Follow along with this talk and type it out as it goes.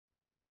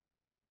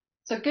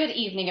So good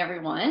evening,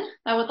 everyone.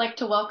 I would like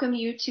to welcome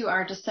you to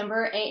our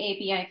December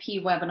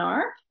AABIP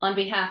webinar on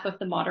behalf of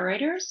the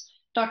moderators,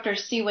 Dr.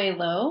 Siwei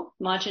Lo,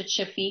 Majid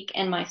Shafiq,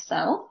 and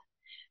myself.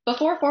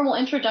 Before formal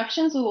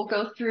introductions, we will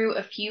go through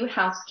a few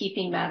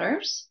housekeeping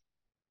matters.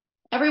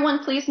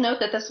 Everyone, please note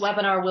that this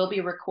webinar will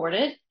be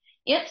recorded.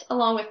 It,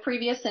 along with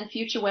previous and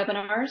future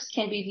webinars,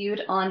 can be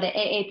viewed on the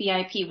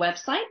AABIP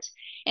website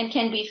and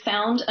can be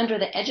found under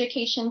the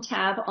Education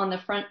tab on the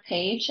front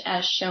page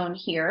as shown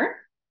here.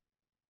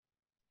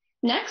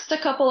 Next,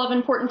 a couple of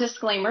important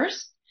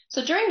disclaimers.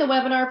 So during the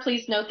webinar,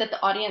 please note that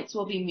the audience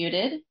will be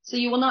muted, so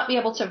you will not be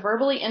able to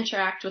verbally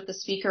interact with the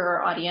speaker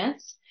or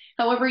audience.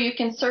 However, you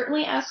can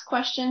certainly ask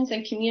questions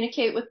and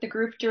communicate with the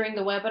group during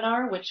the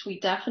webinar, which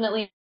we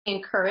definitely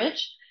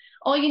encourage.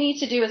 All you need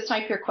to do is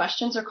type your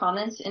questions or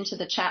comments into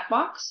the chat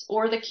box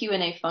or the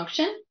Q&A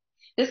function.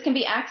 This can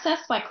be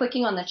accessed by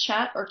clicking on the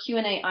chat or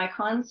Q&A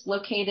icons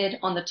located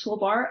on the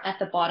toolbar at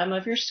the bottom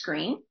of your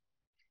screen.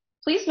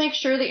 Please make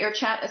sure that your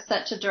chat is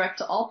set to direct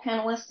to all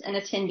panelists and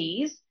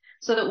attendees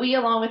so that we,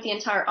 along with the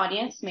entire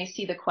audience, may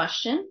see the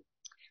question.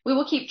 We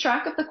will keep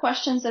track of the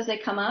questions as they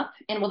come up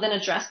and will then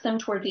address them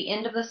toward the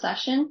end of the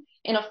session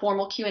in a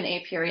formal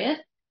Q&A period,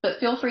 but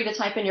feel free to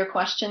type in your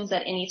questions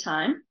at any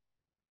time.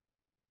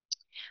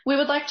 We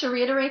would like to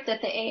reiterate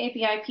that the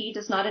AABIP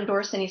does not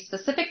endorse any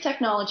specific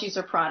technologies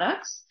or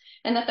products,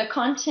 and that the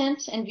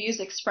content and views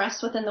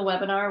expressed within the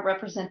webinar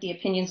represent the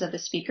opinions of the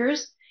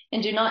speakers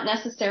and do not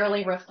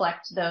necessarily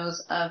reflect those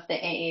of the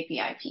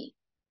AABIP.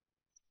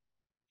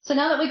 So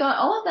now that we got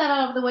all of that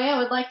out of the way, I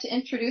would like to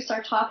introduce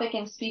our topic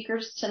and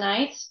speakers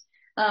tonight.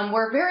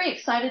 We're very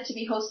excited to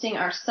be hosting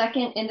our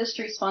second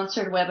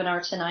industry-sponsored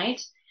webinar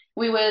tonight.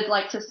 We would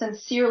like to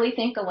sincerely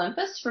thank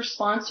Olympus for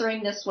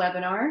sponsoring this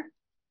webinar.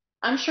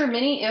 I'm sure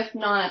many, if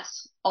not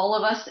all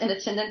of us in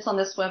attendance on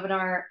this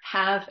webinar,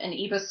 have an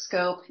EBUS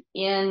Scope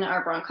in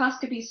our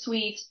bronchoscopy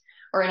suite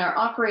or in our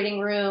operating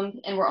room,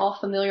 and we're all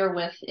familiar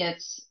with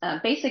its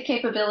basic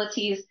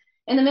capabilities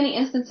and the many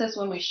instances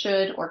when we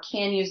should or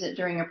can use it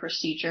during a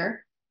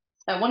procedure.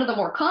 One of the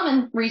more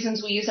common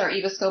reasons we use our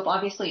EBUS Scope,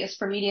 obviously, is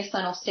for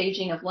mediastinal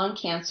staging of lung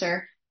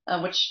cancer,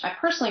 which I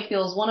personally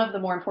feel is one of the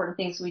more important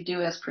things we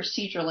do as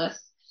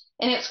proceduralists.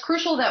 And it's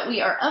crucial that we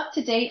are up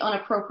to date on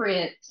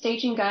appropriate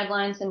staging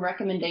guidelines and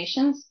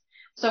recommendations.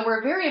 So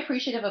we're very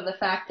appreciative of the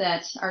fact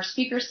that our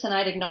speakers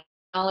tonight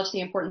acknowledge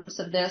the importance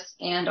of this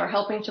and are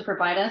helping to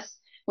provide us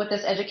with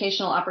this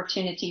educational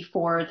opportunity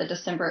for the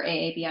December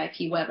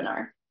AABIP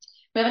webinar.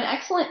 We have an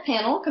excellent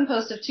panel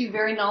composed of two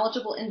very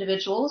knowledgeable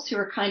individuals who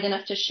are kind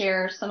enough to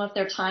share some of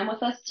their time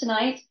with us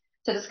tonight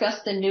to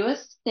discuss the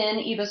newest thin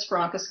EBUS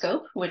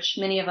bronchoscope, which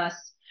many of us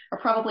are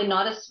probably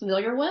not as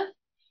familiar with,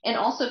 and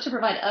also to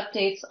provide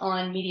updates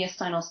on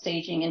mediastinal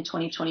staging in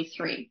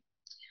 2023.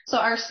 So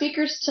our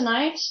speakers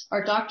tonight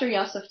are Dr.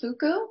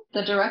 Yasufuku,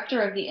 the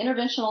director of the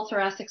Interventional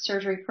Thoracic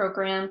Surgery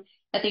Program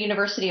at the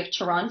University of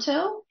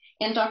Toronto,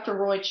 and Dr.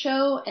 Roy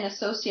Cho, an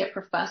associate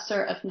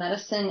professor of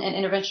medicine and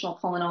interventional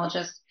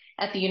pulmonologist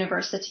at the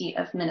University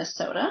of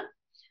Minnesota.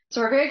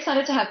 So we're very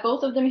excited to have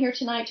both of them here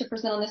tonight to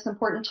present on this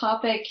important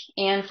topic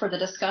and for the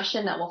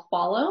discussion that will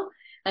follow.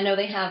 I know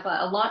they have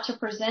a lot to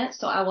present,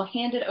 so I will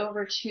hand it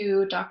over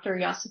to Dr.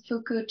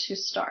 Yasufuku to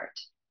start.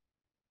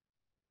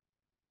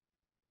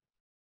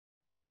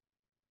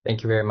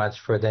 Thank you very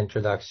much for the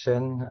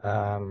introduction.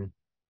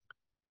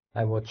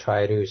 I will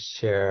try to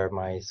share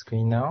my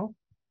screen now.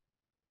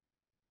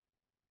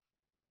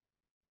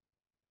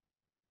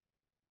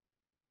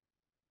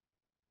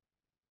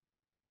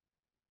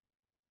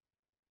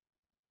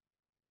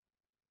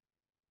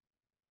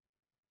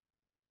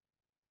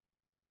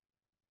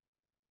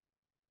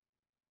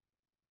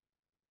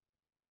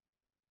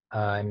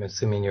 I'm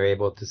assuming you're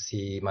able to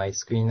see my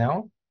screen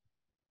now?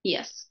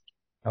 Yes.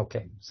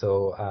 Okay,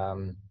 so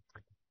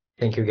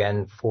thank you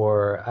again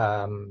for,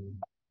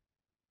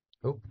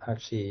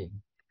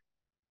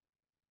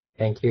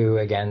 thank you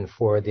again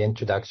for the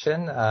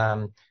introduction.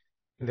 I'm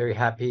very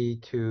happy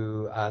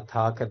to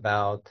talk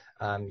about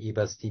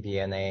EBUS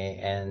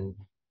DBNA and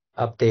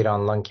update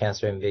on lung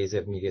cancer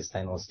invasive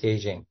mediastinal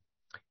staging.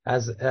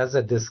 As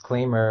a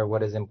disclaimer,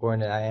 what is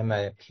important, I am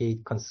a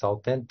paid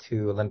consultant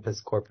to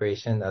Olympus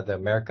Corporation of the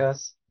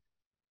Americas.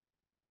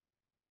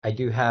 I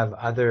do have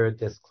other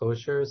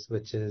disclosures,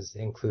 which is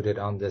included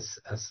on this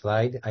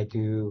slide. I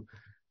do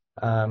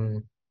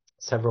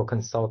several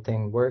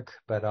consulting work,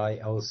 but I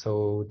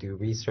also do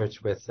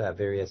research with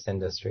various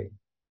industry.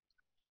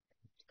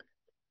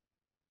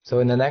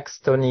 So in the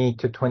next 20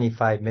 to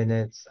 25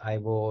 minutes, I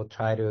will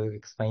try to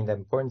explain the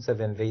importance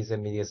of invasive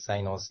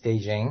mediastinal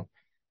staging,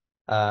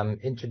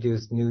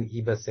 introduce new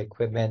EBUS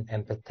equipment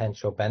and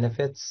potential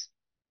benefits,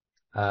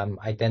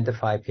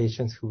 identify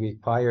patients who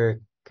require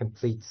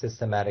complete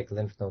systematic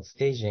lymph node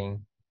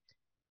staging,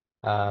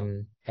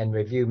 and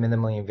review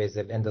minimally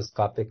invasive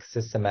endoscopic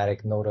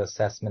systematic node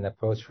assessment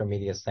approach for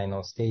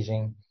mediastinal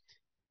staging,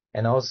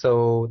 and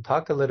also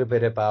talk a little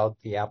bit about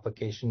the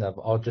application of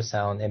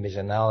ultrasound image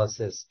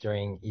analysis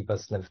during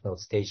EBUS lymph node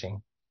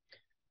staging.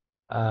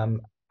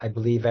 I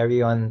believe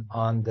everyone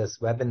on this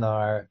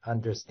webinar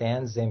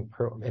understands the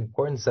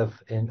importance of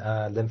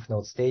lymph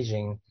node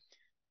staging.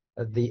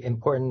 The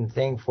important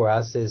thing for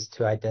us is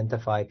to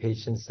identify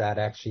patients that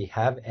actually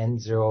have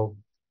N0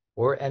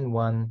 or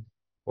N1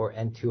 or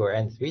N2 or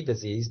N3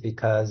 disease,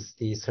 because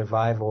the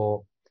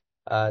survival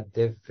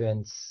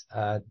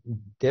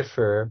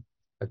differ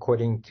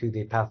according to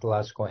the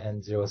pathological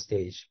N0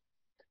 stage.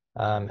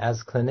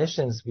 As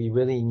clinicians, we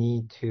really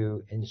need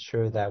to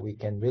ensure that we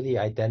can really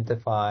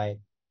identify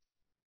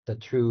the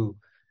true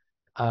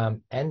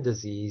N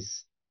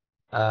disease,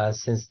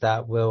 since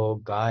that will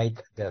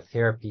guide the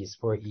therapies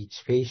for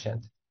each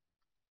patient.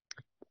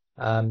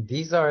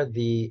 These are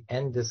the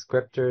N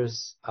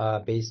descriptors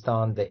based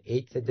on the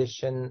 8th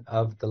edition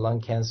of the lung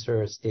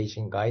cancer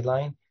staging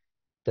guideline.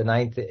 The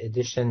 9th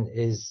edition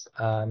is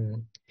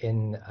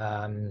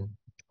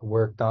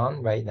worked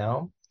on right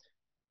now.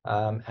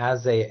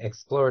 As a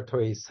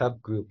exploratory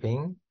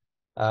subgrouping,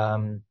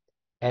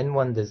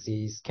 N1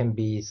 disease can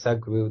be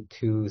subgrouped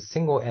to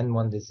single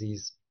N1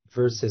 disease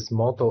versus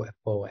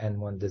multiple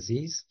N1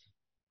 disease.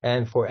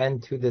 And for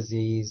N2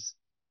 disease,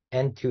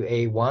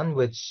 N2A1,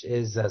 which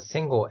is a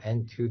single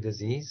N2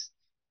 disease,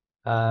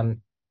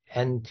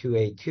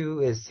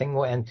 N2A2 is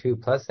single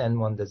N2 plus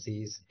N1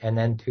 disease, and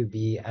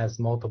N2B as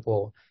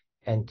multiple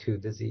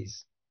N2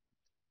 disease.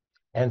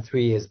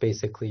 N3 is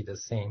basically the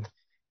same.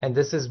 And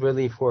this is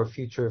really for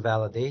future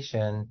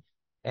validation.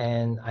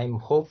 And I'm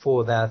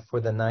hopeful that for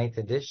the 9th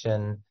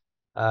edition,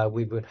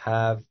 we would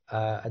have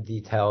a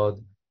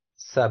detailed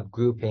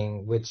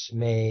subgrouping, which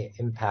may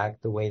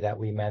impact the way that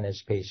we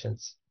manage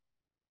patients.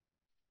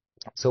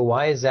 So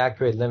why is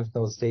accurate lymph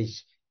node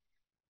stage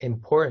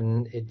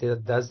important? It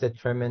does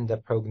determine the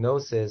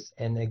prognosis,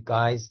 and it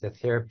guides the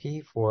therapy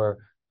for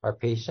our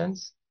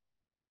patients.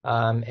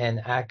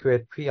 And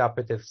accurate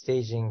preoperative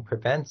staging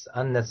prevents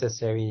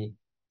unnecessary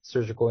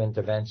surgical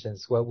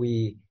interventions. What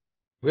we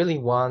really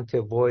want to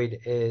avoid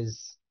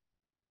is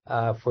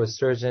for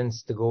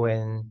surgeons to go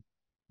in,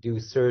 do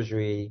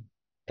surgery,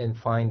 and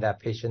find that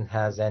patient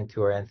has N2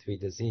 or N3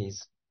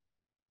 disease.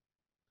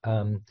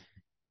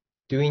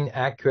 Doing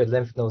accurate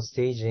lymph node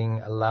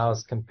staging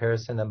allows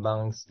comparison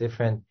amongst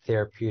different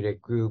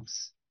therapeutic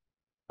groups,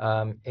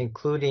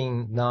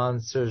 including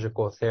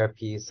non-surgical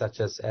therapies such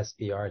as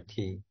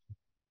SBRT.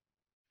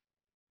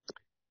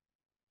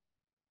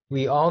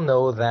 We all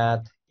know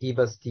that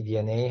EBUS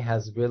DBNA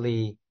has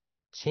really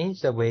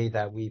changed the way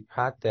that we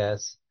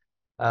practice.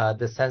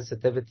 The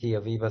sensitivity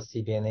of EBUS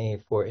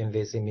DBNA for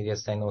invasive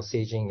mediastinal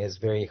staging is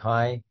very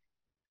high,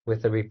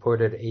 with a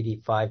reported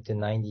 85 to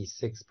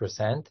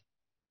 96%.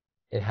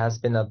 It has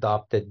been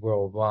adopted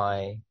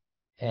worldwide,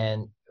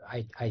 and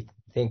I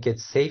think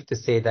it's safe to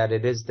say that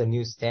it is the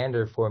new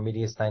standard for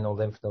mediastinal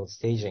lymph node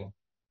staging.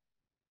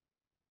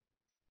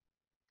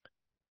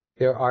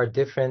 There are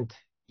different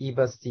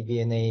EBUS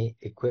DBNA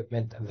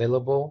equipment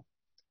available.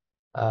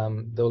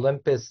 The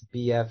EBUS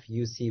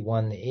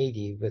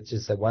BF-UC190, which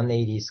is a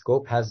 180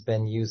 scope, has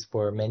been used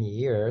for many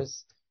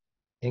years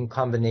in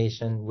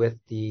combination with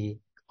the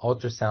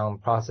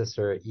ultrasound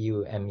processor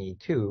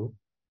EUME2.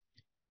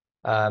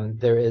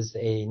 There is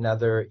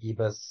another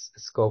EBUS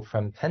scope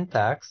from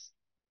Pentax,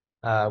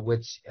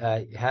 which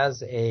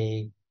has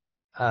a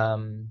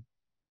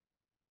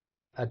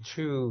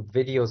true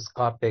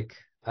videoscopic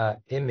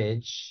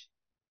image,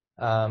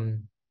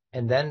 and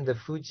then the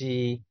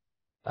Fuji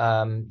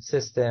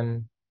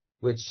system,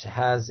 which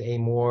has a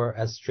more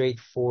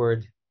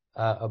straightforward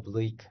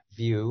oblique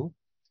view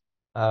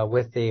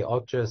with a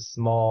ultra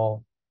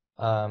small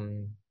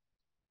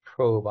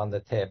probe on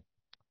the tip.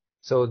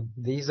 So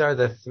these are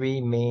the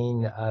three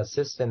main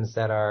systems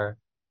that are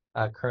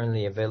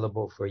currently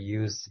available for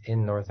use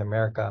in North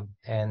America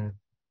and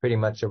pretty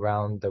much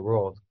around the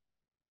world.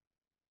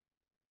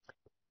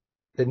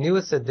 The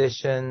newest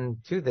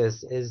addition to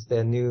this is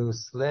the new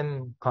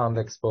slim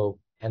convex probe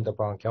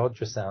endobronchial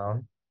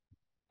ultrasound.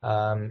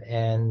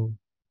 And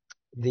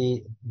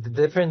the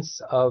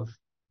difference of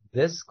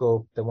this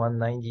scope, the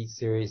 190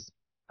 series,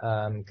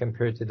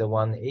 compared to the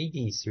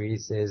 180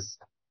 series is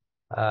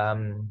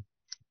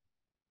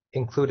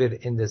included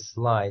in this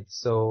slide.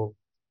 So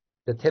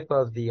the tip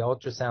of the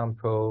ultrasound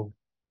probe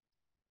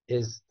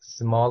is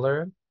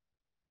smaller,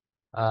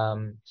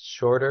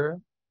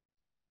 shorter.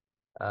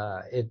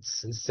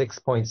 It's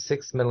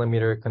 6.6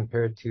 millimeter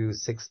compared to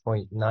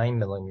 6.9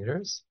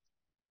 millimeters.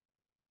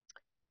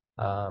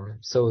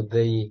 So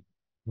the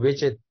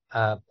rigid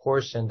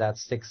portion that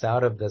sticks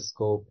out of the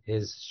scope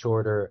is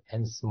shorter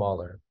and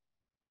smaller.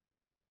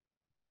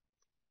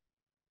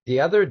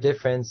 The other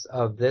difference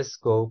of this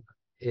scope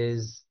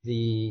is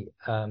the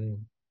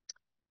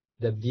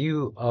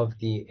view of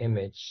the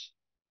image.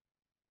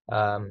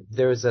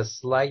 There's a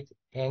slight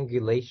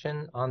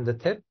angulation on the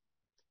tip.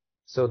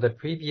 So the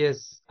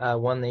previous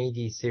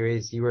 180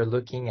 series, you were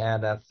looking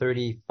at a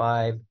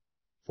 35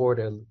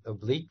 forward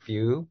oblique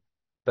view,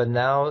 but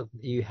now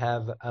you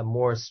have a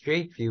more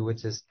straight view,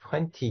 which is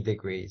 20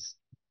 degrees.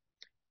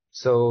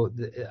 So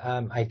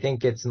I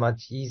think it's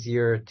much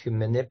easier to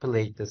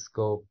manipulate the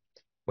scope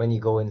when you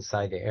go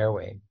inside the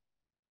airway.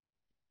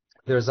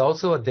 There's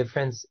also a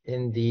difference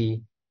in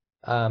the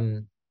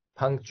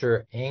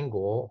puncture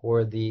angle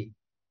or the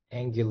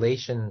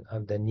angulation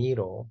of the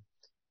needle.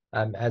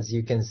 As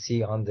you can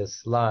see on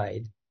this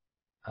slide,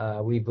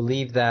 we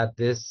believe that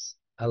this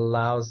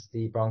allows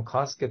the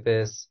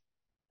bronchoscopist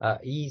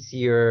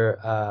easier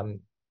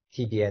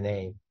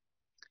TBNA.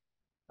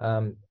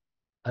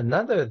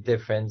 Another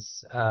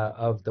difference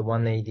of the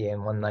 180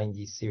 and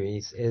 190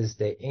 series is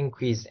the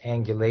increased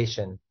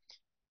angulation.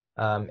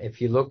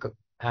 If you look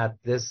at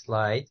this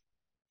slide,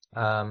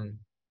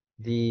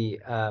 the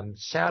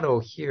shadow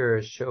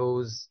here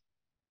shows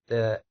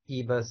the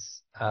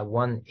EBUS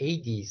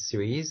 180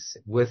 series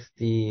with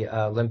the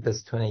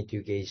Olympus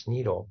 22 gauge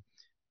needle.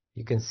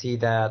 You can see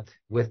that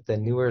with the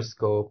newer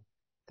scope,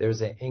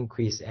 there's an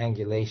increased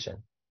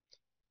angulation.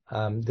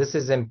 This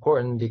is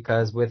important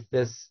because with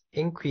this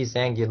increased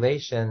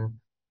angulation,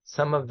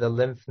 some of the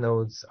lymph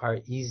nodes are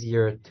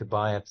easier to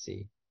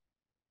biopsy.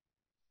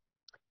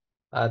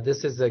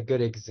 This is a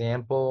good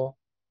example,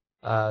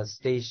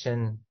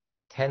 station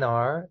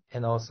 10R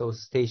and also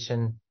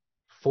station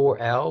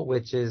 4L,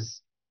 which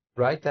is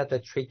right at the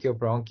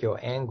tracheobronchial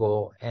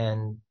angle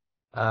and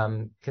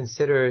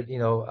considered,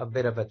 a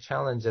bit of a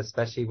challenge,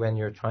 especially when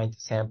you're trying to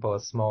sample a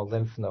small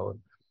lymph node.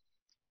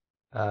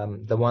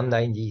 The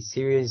 190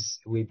 series,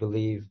 we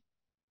believe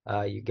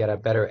you get a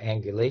better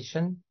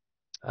angulation.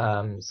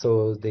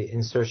 So the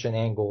insertion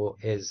angle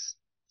is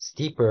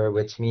steeper,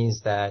 which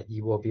means that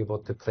you will be able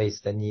to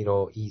place the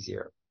needle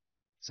easier.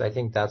 So I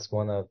think that's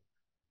one of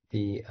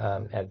the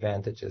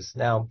advantages.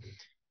 Now,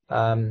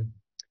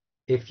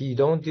 if you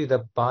don't do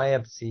the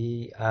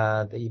biopsy,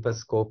 the EBUS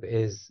scope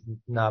is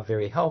not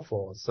very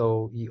helpful.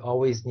 So you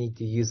always need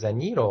to use a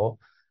needle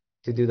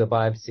to do the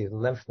biopsy of the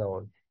lymph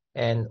node.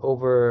 And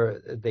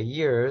over the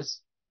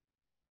years,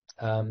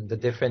 the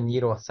different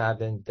needles have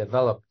been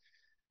developed.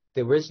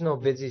 The original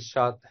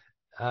VisiShot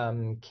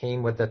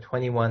came with a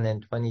 21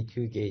 and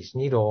 22 gauge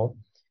needle,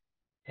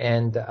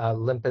 and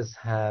Olympus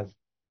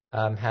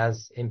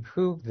has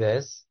improved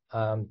this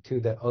to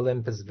the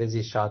Olympus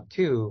VisiShot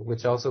 2,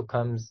 which also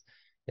comes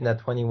in a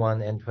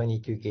 21 and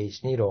 22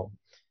 gauge needle.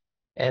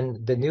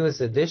 And the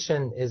newest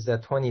addition is the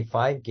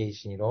 25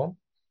 gauge needle.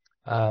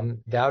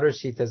 The outer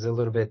sheath is a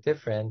little bit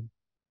different,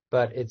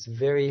 but it's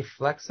very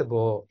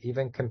flexible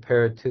even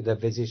compared to the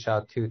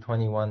VisiShot 2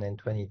 21 and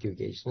 22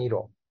 gauge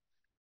needle.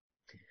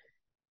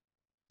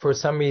 For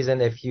some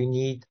reason, if you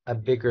need a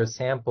bigger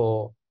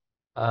sample,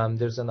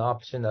 there's an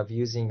option of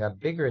using a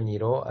bigger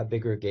needle, a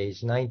bigger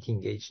gauge,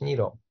 19 gauge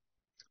needle,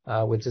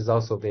 which is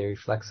also very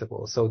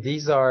flexible. So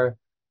these are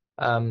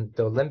the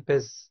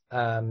Olympus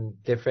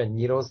different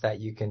needles that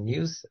you can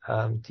use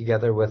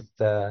together with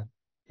the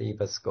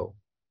EBUS scope.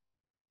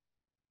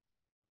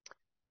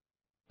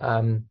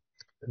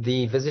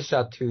 The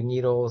VisiShot 2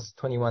 needles,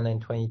 21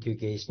 and 22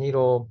 gauge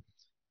needle,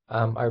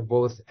 are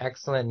both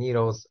excellent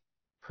needles.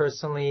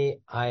 Personally,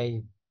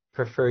 I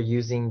prefer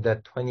using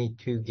the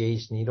 22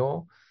 gauge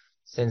needle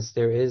since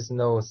there is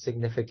no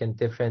significant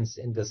difference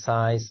in the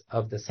size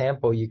of the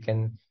sample you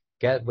can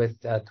get with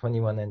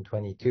 21 and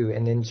 22.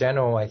 And in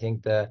general, I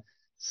think the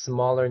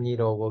smaller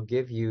needle will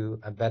give you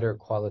a better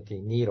quality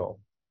needle.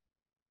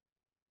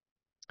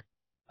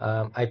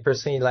 I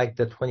personally like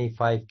the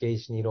 25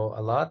 gauge needle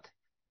a lot.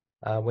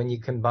 When you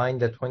combine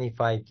the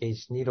 25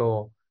 gauge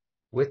needle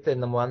with the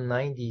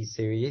 190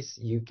 series,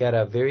 you get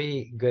a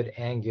very good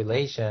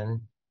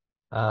angulation,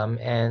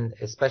 and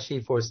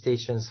especially for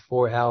stations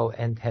 4L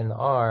and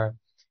 10R,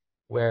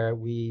 where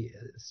we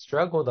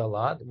struggled a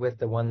lot with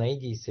the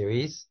 190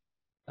 series,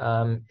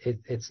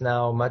 it's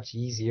now much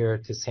easier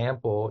to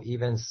sample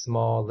even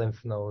small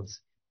lymph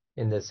nodes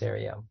in this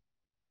area.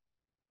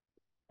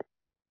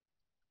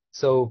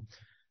 So,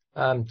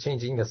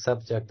 changing the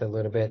subject a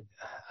little bit,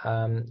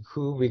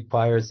 who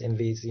requires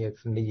invasive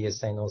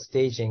mediastinal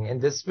staging?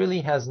 And this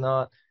really has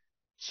not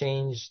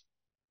changed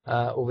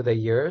over the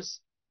years.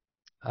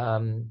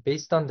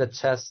 Based on the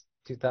CHEST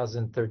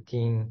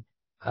 2013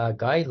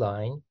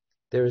 guideline,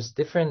 there's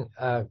different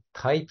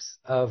types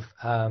of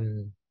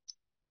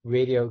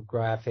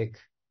radiographic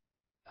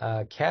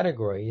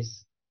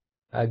categories.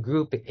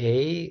 Group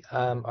A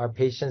are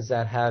patients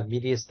that have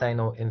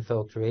mediastinal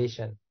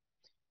infiltration.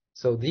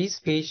 So these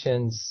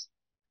patients,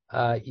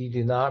 you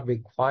do not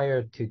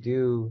require to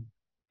do,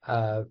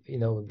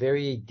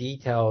 very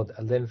detailed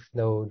lymph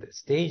node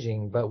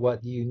staging, but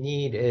what you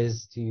need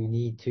is you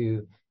need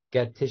to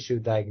get tissue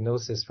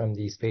diagnosis from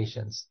these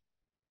patients.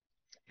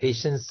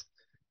 Patients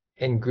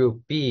in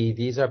Group B,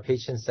 these are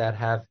patients that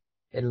have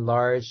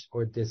enlarged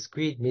or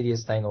discrete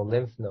mediastinal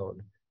lymph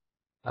node.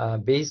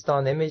 Based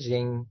on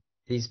imaging,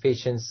 these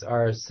patients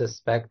are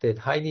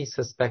highly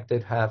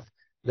suspected have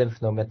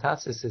lymph node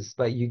metastasis,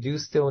 but you do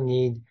still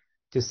need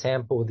to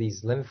sample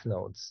these lymph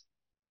nodes.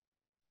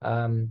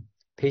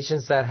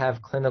 Patients that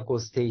have clinical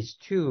stage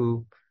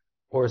 2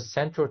 or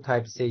central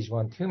type stage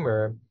 1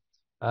 tumor,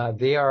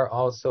 they are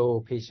also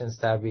patients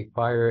that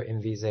require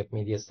invasive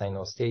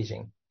mediastinal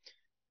staging.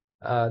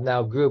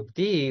 Now, Group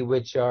D,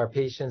 which are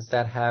patients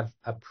that have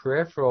a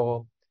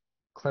peripheral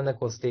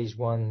clinical stage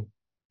 1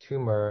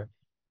 tumor,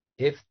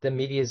 if the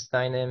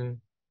mediastinum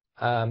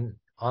on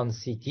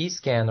CT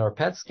scan or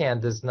PET scan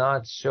does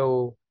not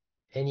show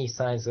any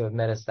signs of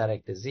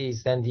metastatic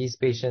disease, then these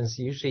patients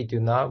usually do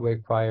not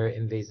require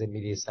invasive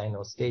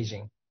mediastinal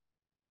staging.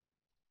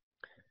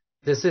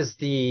 This is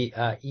the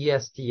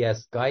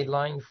ESDS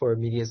guideline for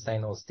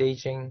mediastinal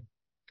staging.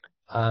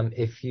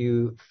 If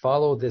you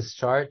follow this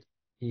chart,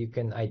 you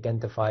can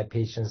identify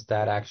patients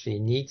that actually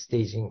need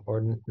staging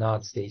or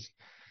not staging.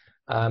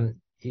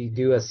 You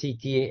do a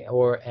CT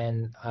or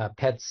an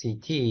PET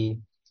CT.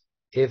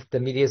 If the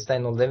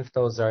mediastinal lymph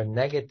nodes are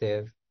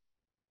negative,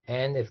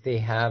 and if they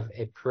have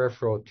a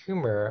peripheral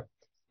tumor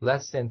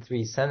less than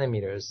 3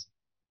 centimeters,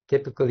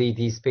 typically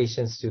these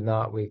patients do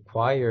not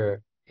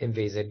require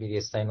invasive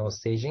mediastinal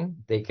staging.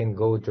 They can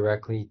go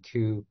directly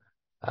to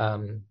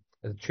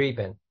the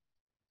treatment.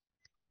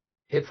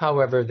 If,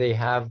 however, they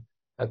have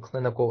a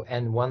clinical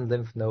N1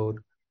 lymph node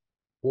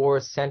or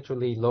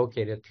centrally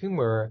located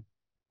tumor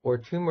or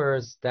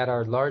tumors that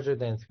are larger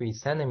than 3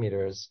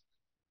 centimeters,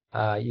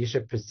 you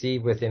should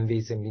proceed with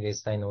invasive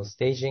mediastinal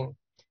staging.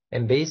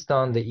 And based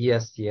on the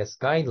ESDS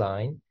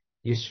guideline,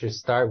 you should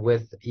start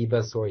with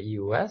EBUS or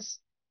EUS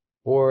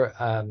or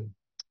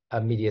a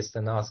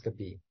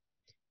mediastinoscopy.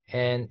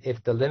 And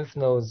if the lymph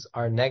nodes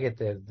are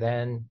negative,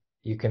 then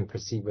you can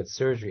proceed with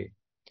surgery.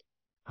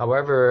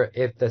 However,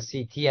 if the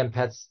CT and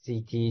PET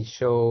CT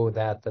show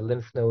that the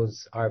lymph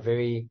nodes are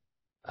very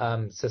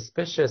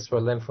suspicious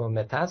for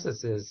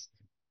lymphometastasis,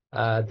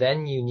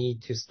 then you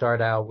need to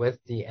start out with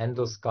the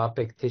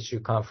endoscopic tissue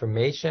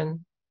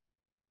confirmation.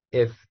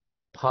 If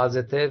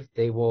positive,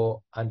 they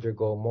will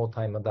undergo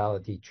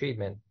multimodality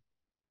treatment.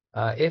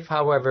 If,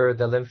 however,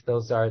 the lymph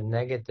nodes are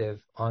negative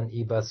on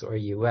EBUS or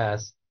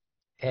EUS,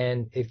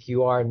 and if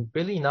you are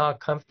really not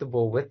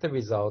comfortable with the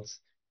results,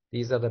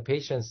 these are the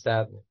patients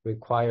that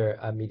require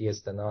a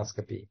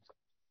mediastinoscopy.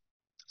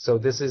 So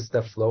this is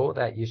the flow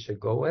that you should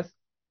go with.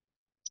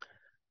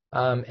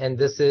 And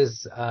this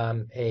is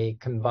a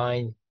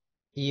combined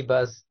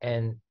EBUS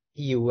and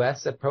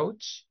EUS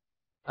approach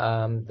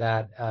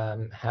that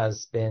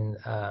has been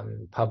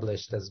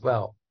published as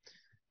well.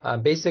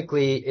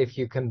 Basically, if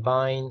you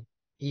combine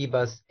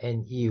EBUS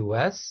and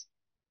EUS,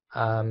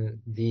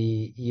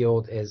 the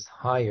yield is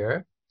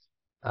higher.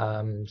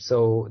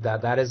 So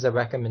that is a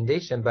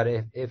recommendation, but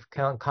if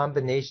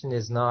combination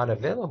is not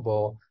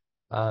available,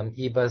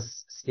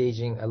 EBUS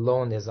staging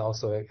alone is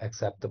also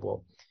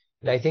acceptable.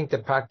 And I think the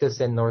practice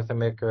in North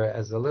America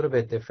is a little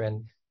bit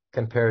different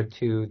compared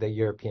to the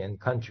European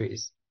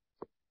countries.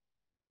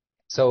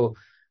 So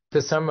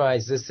to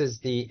summarize, this is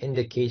the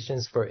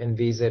indications for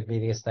invasive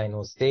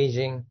mediastinal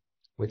staging,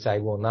 which I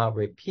will not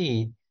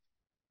repeat,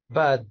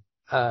 but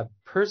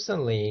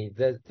personally,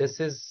 this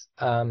is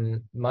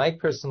my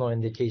personal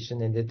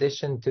indication in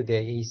addition to the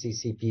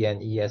ACCP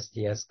and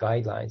ESDS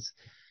guidelines.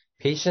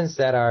 Patients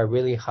that are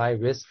really high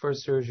risk for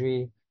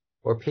surgery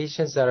or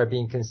patients that are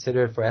being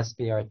considered for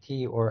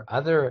SBRT or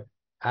other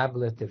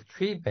ablative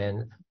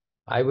treatment,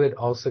 I would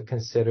also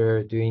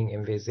consider doing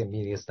invasive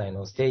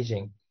mediastinal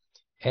staging.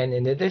 And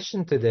in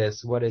addition to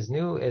this, what is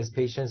new is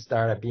patients that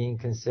are being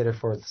considered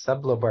for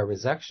sublobar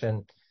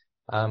resection.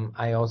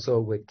 I also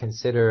would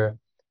consider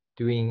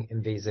doing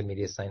invasive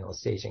mediastinal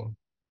staging.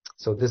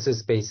 So this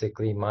is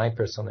basically my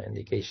personal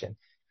indication.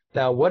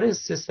 Now, what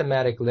is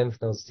systematic lymph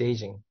node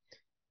staging?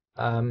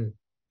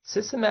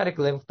 Systematic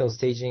lymph node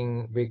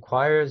staging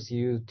requires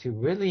you to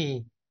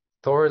really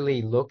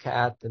thoroughly look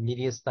at the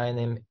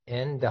mediastinum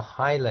and the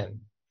hilum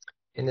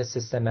in a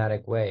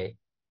systematic way.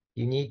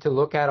 You need to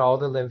look at all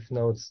the lymph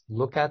nodes,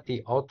 look at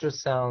the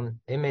ultrasound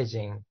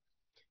imaging,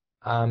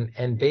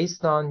 and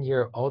based on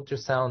your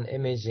ultrasound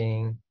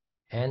imaging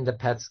and the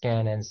PET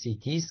scan and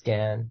CT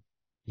scan,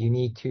 you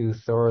need to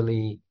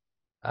thoroughly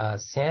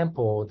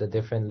sample the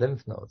different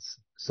lymph nodes.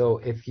 So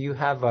if you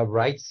have a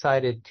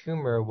right-sided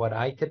tumor, what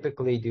I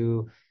typically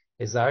do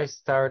is I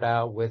start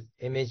out with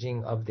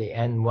imaging of the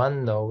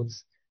N1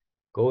 nodes,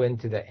 go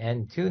into the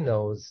N2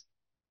 nodes,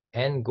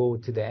 and go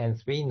to the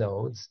N3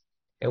 nodes.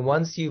 And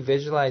once you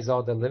visualize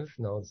all the lymph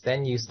nodes,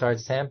 then you start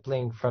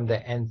sampling from the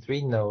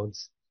N3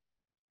 nodes,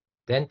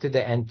 then to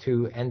the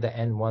N2 and the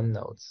N1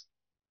 nodes.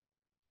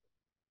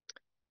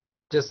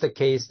 Just a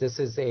case, this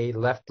is a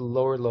left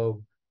lower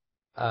lobe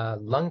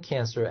lung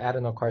cancer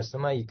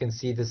adenocarcinoma. You can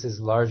see this is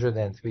larger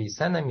than 3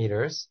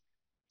 centimeters.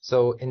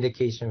 So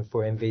indication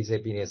for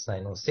invasive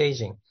mediastinal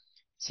staging.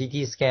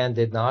 CT scan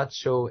did not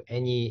show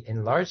any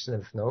enlarged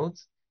lymph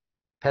nodes.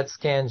 PET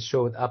scan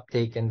showed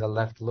uptake in the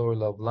left lower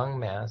lobe lung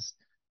mass,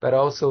 but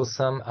also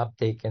some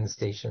uptake in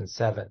station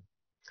 7.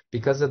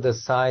 Because of the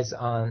size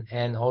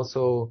and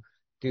also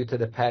due to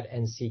the PET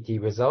and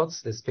CT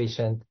results, this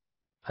patient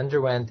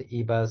underwent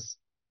EBUS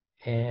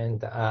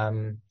and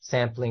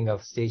sampling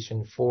of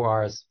station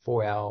 4Rs,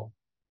 4L,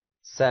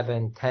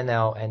 7,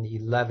 10L, and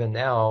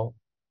 11L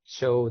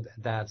showed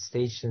that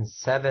station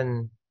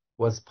 7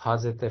 was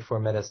positive for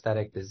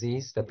metastatic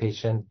disease. The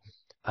patient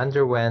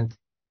underwent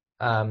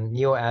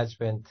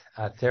neoadjuvant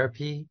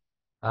therapy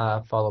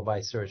followed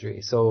by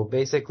surgery. So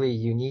basically,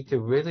 you need to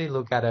really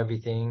look at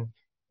everything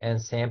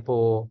and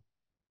sample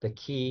the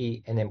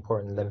key and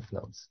important lymph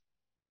nodes.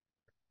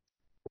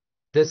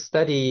 This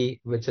study,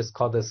 which is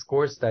called the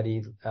SCORE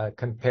study,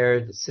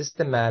 compared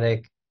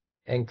systematic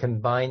and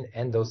combined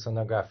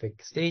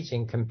endosonographic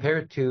staging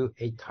compared to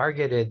a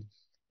targeted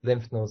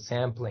lymph node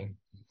sampling.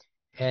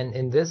 And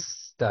in this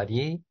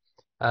study,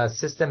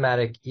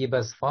 systematic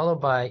EBUS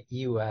followed by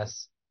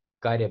EUS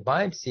guided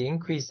biopsy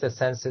increased the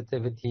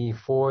sensitivity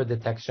for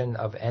detection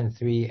of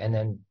N3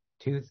 and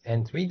N2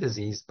 and 3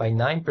 disease by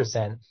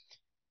 9%,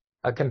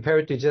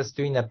 compared to just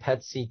doing a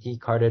PET-CT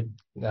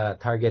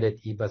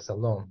targeted EBUS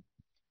alone.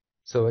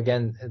 So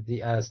again,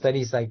 the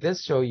studies like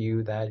this show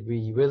you that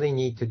we really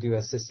need to do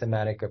a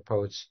systematic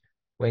approach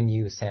when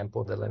you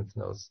sample the lymph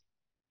nodes.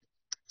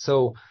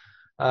 So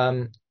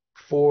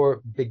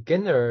for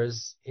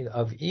beginners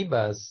of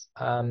EBUS,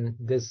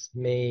 this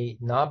may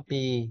not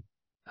be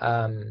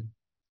too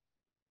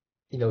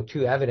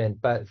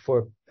evident, but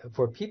for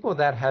people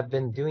that have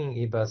been doing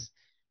EBUS,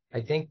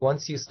 I think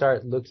once you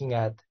start looking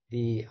at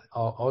the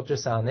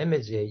ultrasound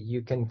imaging,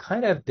 you can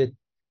kind of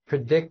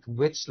predict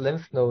which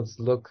lymph nodes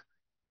look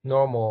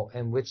normal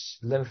and which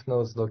lymph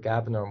nodes look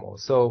abnormal.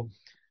 So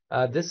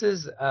this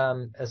is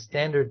a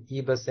standard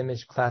EBUS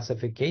image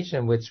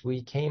classification, which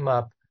we came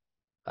up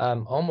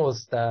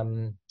almost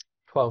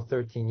 12,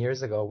 13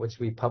 years ago, which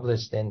we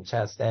published in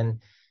CHEST. And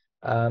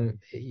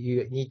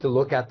you need to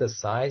look at the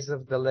size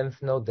of the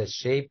lymph node, the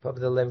shape of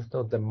the lymph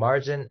node, the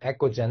margin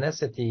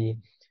echogenicity,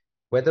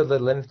 whether the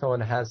lymph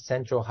node has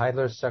central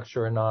hilar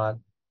structure or not,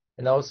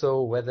 and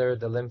also whether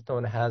the lymph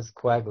node has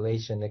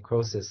coagulation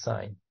necrosis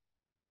sign.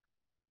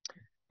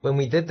 When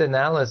we did the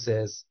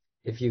analysis,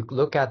 if you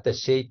look at the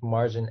shape,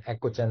 margin,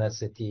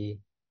 echogenicity,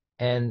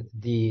 and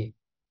the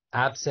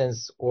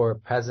absence or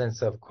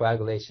presence of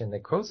coagulation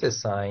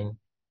necrosis sign,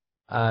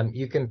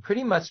 you can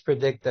pretty much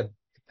predict a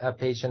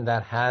patient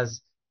that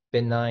has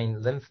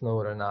benign lymph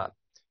node or not.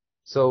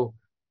 So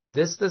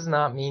this does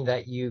not mean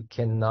that you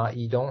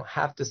don't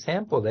have to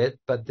sample it,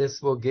 but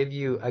this will give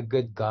you a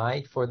good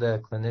guide for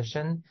the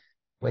clinician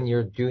when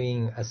you're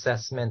doing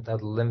assessment of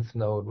the lymph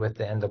node with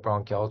the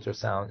endobronchial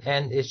ultrasound.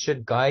 And it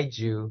should guide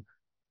you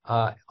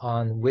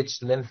on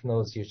which lymph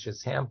nodes you should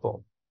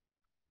sample.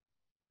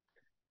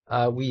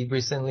 We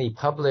recently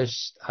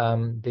published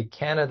the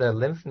Canada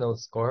Lymph Node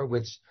Score,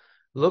 which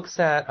looks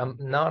at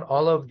not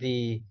all of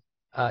the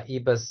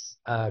EBUS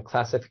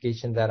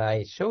classification that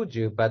I showed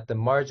you, but the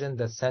margin,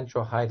 the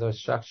central hilar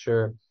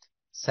structure,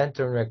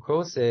 central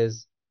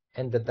necrosis,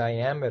 and the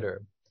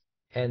diameter.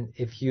 And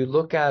if you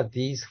look at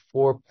these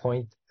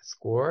 4-point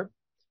score,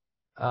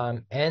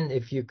 and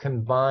if you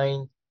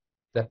combine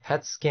the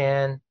PET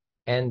scan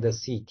and the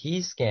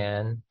CT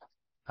scan,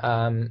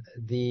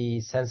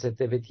 the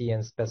sensitivity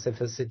and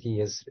specificity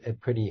is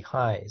pretty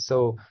high.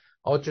 So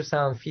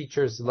ultrasound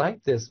features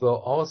like this will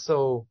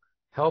also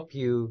help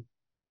you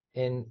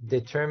in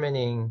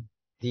determining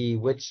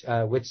which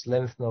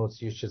lymph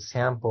nodes you should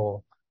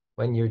sample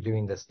when you're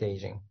doing the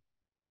staging.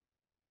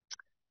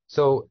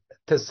 So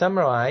to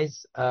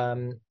summarize,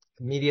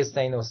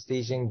 mediastinal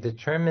staging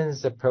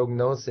determines the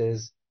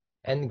prognosis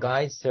and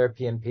guides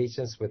therapy in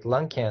patients with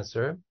lung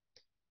cancer.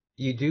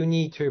 You do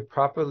need to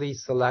properly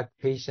select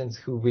patients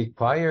who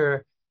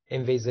require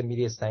invasive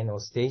mediastinal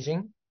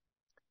staging.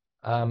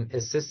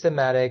 Is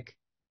systematic,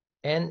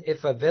 and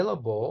if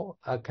available,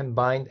 a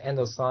combined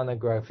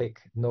endosonographic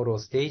nodal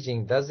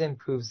staging does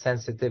improve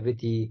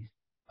sensitivity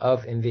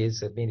of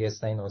invasive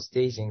mediastinal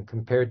staging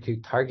compared to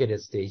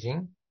targeted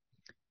staging.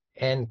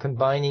 And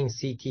combining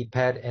CT,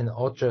 PET, and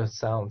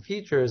ultrasound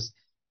features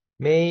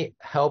may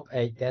help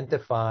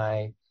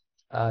identify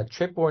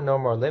triple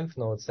normal lymph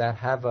nodes that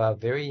have a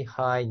very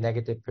high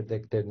negative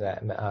predictive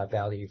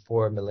value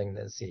for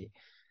malignancy.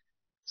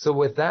 So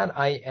with that,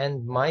 I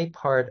end my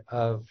part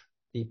of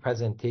the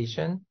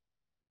presentation,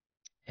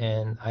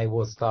 and I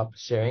will stop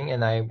sharing,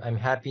 and I'm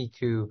happy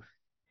to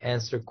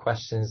answer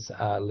questions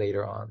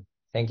later on.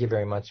 Thank you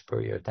very much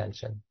for your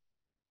attention.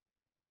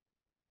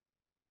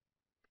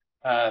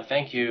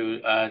 Thank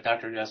you,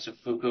 Dr.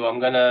 Yasufuku. I'm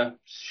going to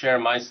share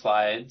my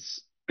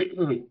slides.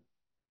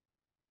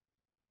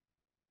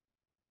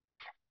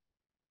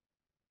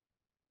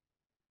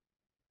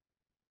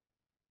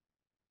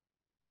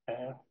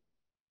 Okay.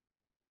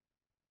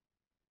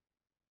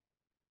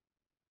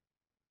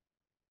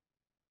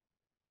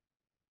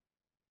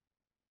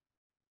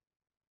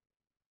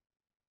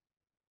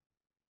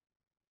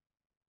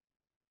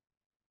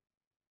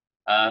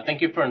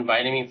 Thank you for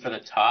inviting me for the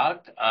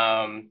talk.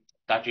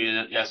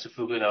 Dr.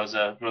 Yasufuku, that was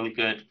a really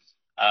good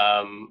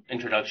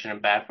introduction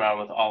and background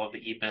with all of the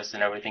EBUS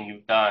and everything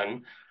you've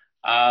done.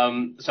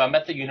 So I'm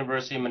at the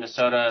University of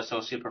Minnesota,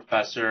 associate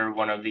professor,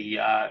 one of the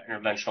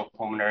interventional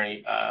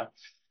pulmonary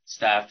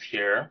staff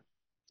here.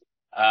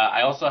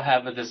 I also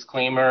have a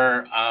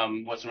disclaimer.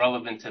 What's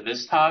relevant to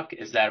this talk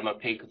is that I'm a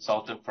paid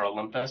consultant for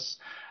Olympus.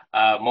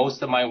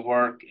 Most of my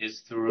work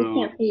is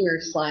through... We can't see your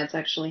slides,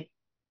 actually.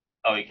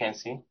 Oh, you can't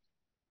see?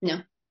 No.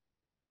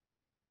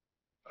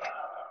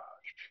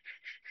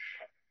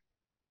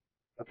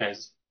 Okay,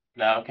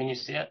 now can you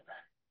see it?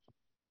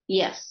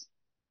 Yes.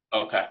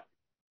 Okay.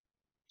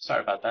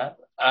 Sorry about that.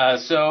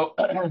 So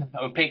I'm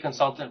a paid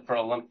consultant for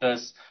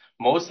Olympus.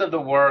 Most of the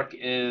work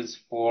is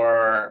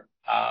for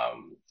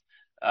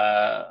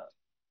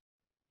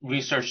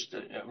research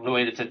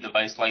related to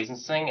device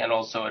licensing and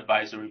also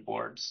advisory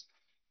boards.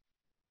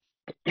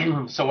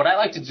 So what I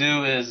like to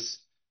do is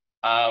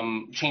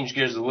change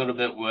gears a little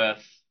bit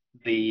with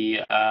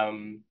the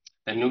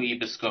new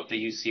EBUS Scope,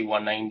 the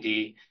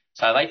UC190.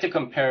 So I like to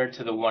compare it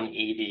to the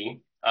 180,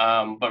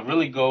 but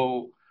really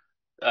go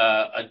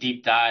a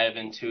deep dive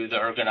into the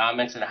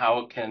ergonomics and how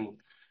it can,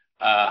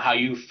 how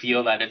you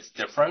feel that it's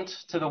different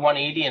to the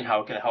 180 and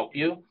how it can help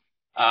you.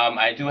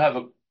 I do have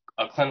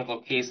a clinical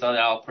case that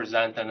I'll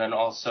present, and then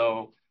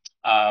also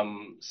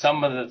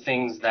some of the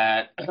things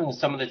that,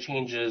 some of the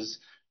changes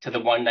to the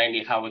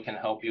 190, how it can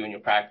help you in your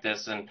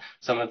practice, and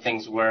some of the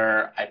things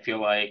where I feel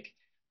like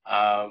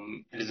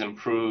it has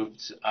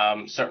improved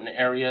certain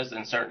areas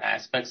and certain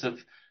aspects of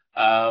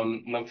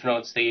lymph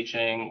node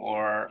staging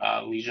or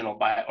lesion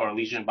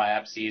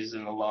biopsies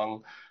in the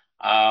lung.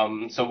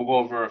 So we'll go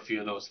over a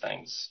few of those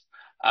things.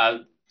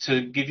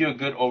 To give you a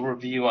good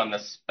overview on the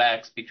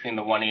specs between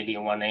the 180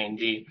 and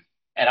 190,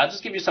 and I'll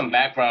just give you some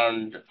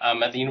background.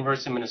 At the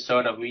University of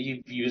Minnesota,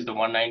 we've used the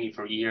 190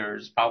 for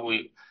years,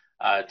 probably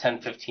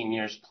 10, 15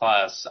 years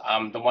plus.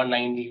 The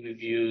 190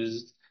 we've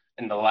used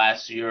in the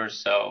last year or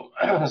so.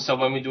 So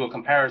when we do a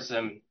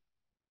comparison,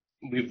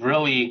 we've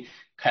really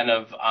kind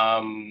of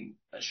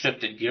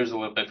shifted gears a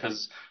little bit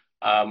because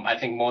I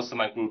think most of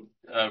my group,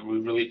 we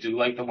really do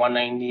like the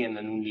 190 and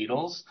the new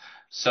needles.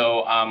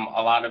 So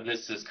a lot of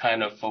this is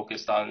kind of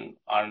focused on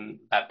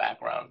that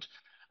background.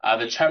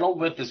 The channel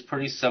width is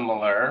pretty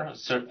similar,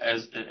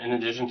 as in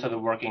addition to the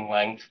working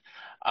length.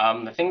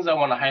 The things I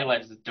want to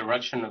highlight is the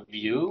direction of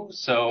view.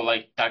 So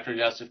like Dr.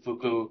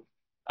 Yasufuku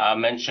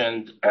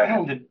mentioned,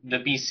 the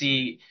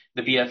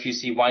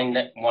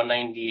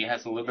BF-UC190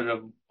 has a little bit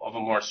of a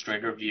more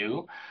straighter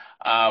view.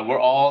 We're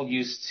all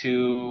used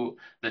to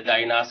the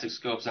diagnostic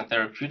scopes and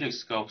therapeutic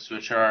scopes,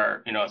 which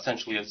are,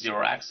 essentially a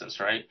zero axis,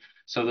 right?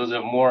 So those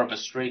are more of a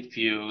straight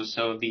view.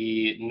 So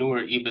the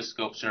newer EBUS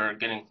scopes are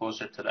getting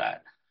closer to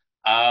that.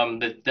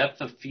 The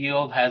depth of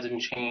field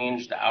hasn't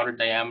changed. The outer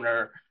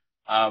diameter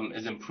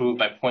is improved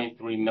by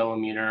 0.3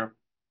 millimeter,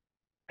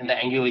 and the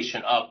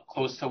angulation up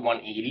close to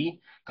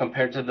 180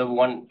 compared to the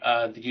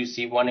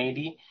UC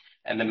 180,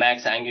 and the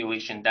max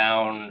angulation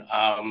down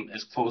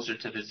is closer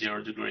to the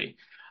 0 degree.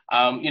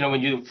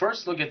 When you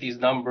first look at these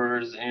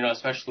numbers,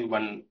 especially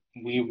when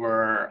we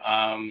were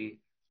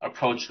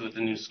approached with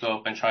the new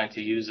scope and trying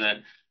to use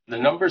it, the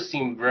numbers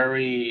seem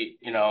very,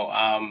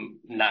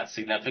 not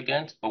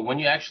significant. But when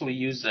you actually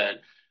use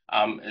it,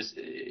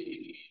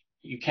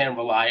 you can't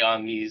rely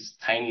on these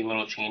tiny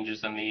little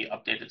changes in the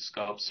updated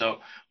scope.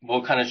 So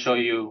we'll kind of show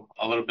you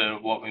a little bit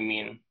of what we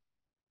mean.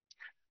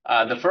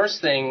 The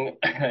first thing,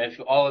 if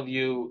all of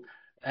you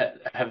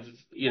have,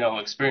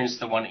 experienced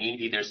the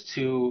 180, there's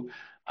two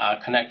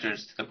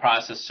connectors to the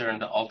processor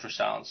and the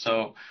ultrasound.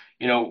 So,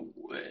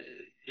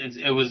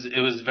 it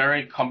was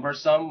very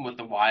cumbersome with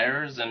the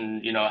wires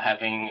and,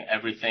 having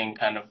everything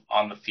kind of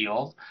on the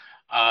field.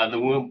 The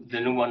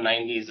new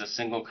 190 is a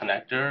single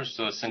connector,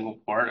 so a single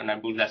port, and I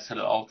believe that's to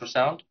the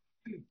ultrasound.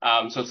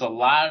 So it's a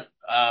lot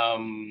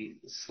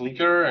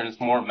sleeker and it's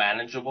more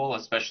manageable,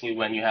 especially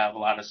when you have a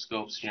lot of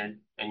scopes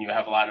and you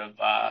have a lot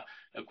of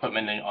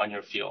equipment on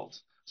your field.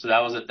 So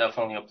that was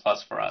definitely a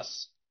plus for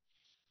us.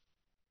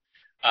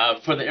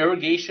 For the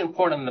irrigation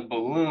port and the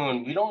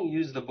balloon, we don't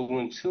use the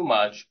balloon too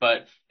much,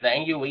 but the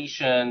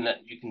angulation,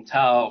 you can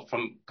tell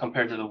from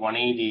compared to the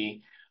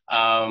 180,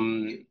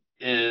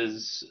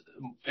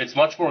 it's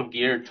much more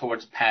geared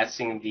towards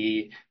passing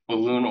the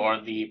balloon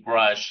or the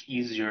brush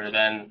easier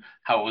than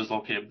how it was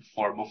located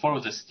before. Before it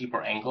was a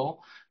steeper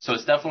angle, so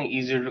it's definitely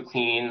easier to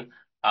clean,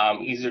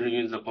 easier to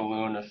use the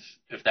balloon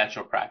if that's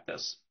your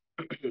practice.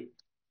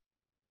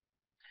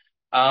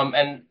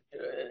 And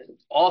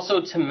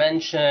also to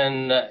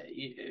mention,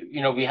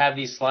 we have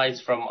these slides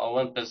from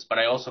Olympus, but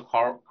I also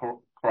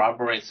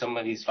corroborate some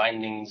of these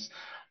findings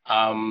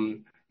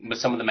with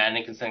some of the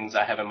mannequin things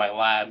I have in my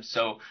lab.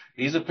 So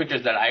these are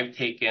pictures that I've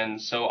taken.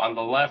 So on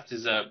the left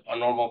is a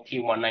normal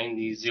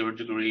P190 0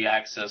 degree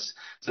axis.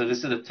 So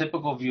this is a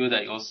typical view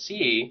that you'll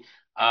see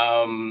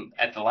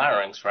at the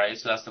larynx, right?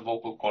 So that's the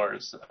vocal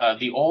cords.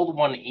 The old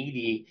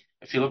 180,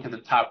 if you look at the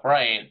top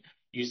right,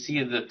 you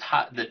see the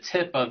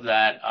tip of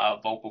that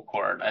vocal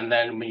cord, and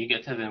then when you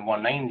get to the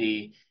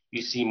 190,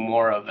 you see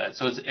more of it.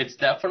 So it's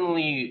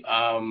definitely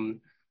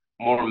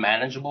more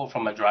manageable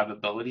from a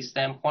drivability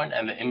standpoint,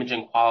 and the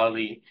imaging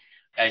quality,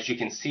 as you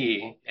can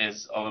see,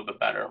 is a little bit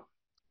better.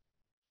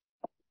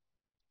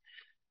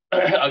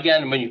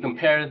 Again, when you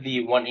compare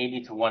the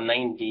 180 to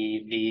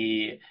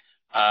 190,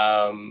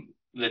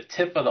 the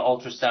tip of the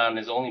ultrasound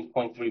is only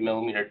 0.3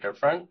 millimeter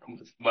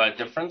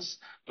difference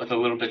with a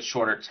little bit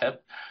shorter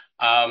tip.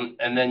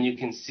 And then you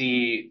can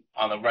see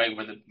on the right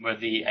where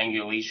the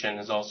angulation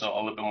is also a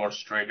little bit more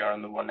straighter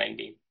on the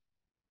 190.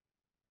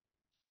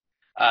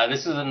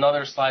 This is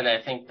another slide that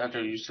I think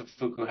Dr.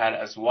 Yasufuku had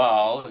as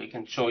well. It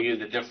can show you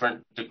the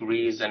different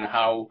degrees and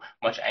how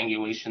much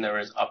angulation there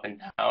is up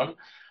and down.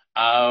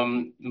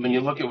 When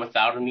you look at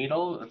without a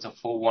needle, it's a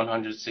full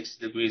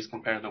 160 degrees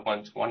compared to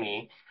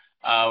 120.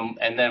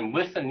 And then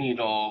with a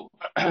needle,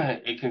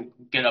 it can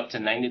get up to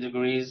 90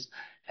 degrees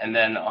and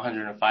then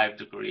 105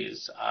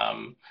 degrees.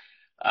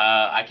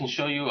 I can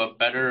show you a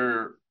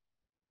better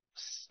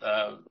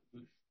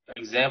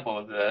example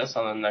of this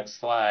on the next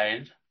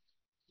slide.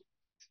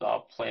 So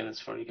I'll play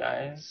this for you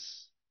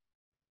guys.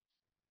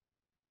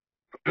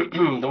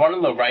 The one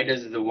on the right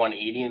is the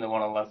 180 and the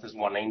one on the left is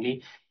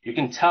 190. You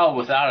can tell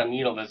without a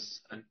needle,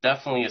 there's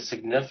definitely a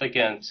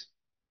significant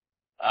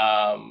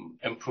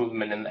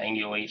improvement in the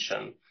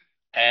angulation.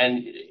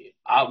 And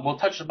we'll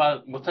touch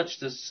on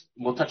this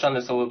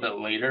a little bit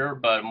later,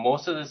 but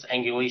most of this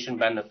angulation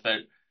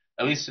benefit,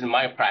 at least in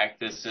my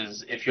practice,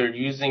 is if you're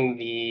using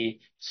the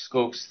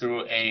scopes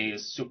through a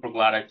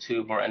supraglottic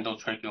tube or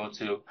endotracheal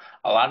tube,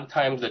 a lot of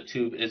times the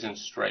tube isn't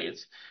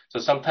straight. So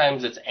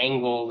sometimes it's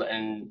angled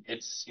and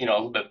it's, a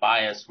little bit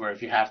biased, where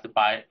if you have to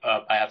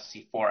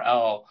biopsy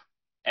 4L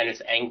and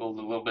it's angled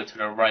a little bit to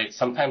the right,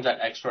 sometimes that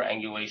extra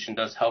angulation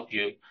does help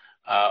you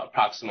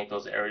approximate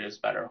those areas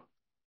better.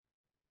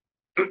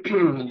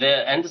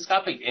 The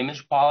endoscopic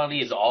image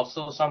quality is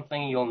also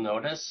something you'll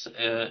notice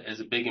is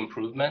a big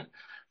improvement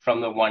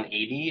from the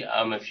 180.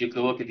 If you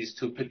could look at these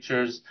two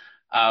pictures,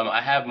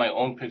 I have my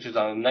own pictures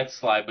on the next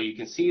slide, but you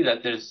can see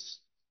that there's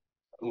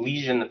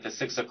lesion at the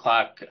 6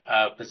 o'clock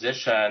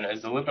position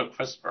is a little bit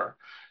crisper.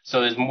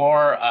 So there's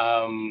more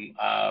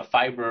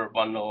fiber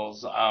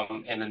bundles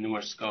in the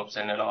newer scopes,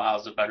 and it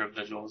allows a better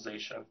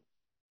visualization.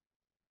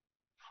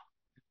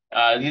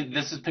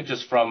 This is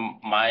pictures from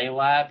my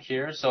lab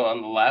here. So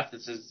on the left,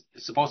 this is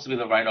supposed to be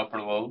the right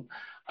upper lobe.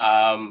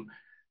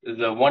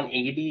 The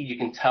 180, you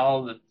can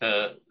tell that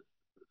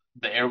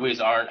the airways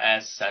aren't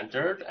as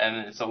centered,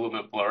 and it's a little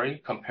bit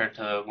blurry compared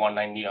to the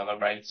 190 on the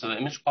right. So the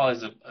image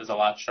quality is a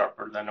lot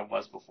sharper than it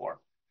was before.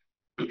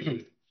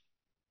 The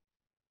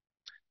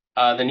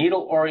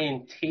needle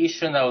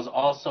orientation that was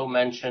also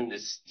mentioned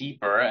is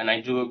steeper, and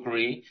I do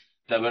agree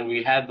that when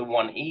we had the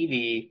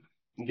 180,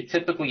 we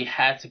typically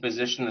had to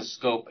position the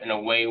scope in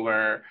a way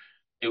where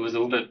it was a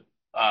little bit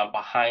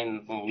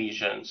behind the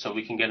lesion so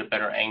we can get a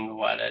better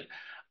angle at it.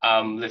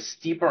 The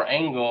steeper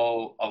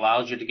angle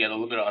allows you to get a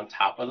little bit on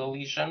top of the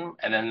lesion,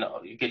 and then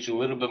it gets you a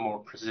little bit more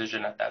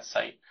precision at that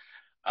site.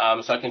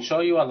 So I can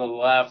show you on the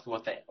left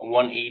what the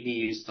 180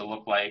 used to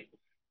look like,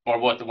 or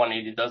what the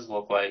 180 does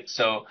look like.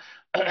 So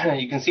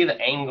you can see the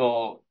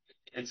angle,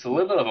 it's a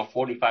little bit of a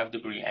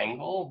 45-degree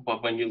angle,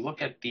 but when you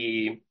look at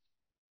the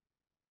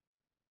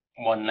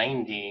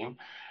 190,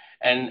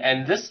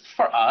 and this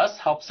for us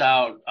helps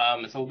out,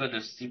 it's a little bit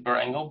of a steeper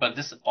angle, but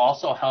this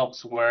also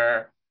helps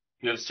where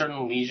you have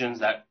certain lesions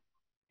that,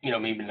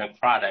 maybe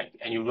necrotic,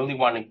 and you really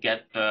want to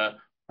get the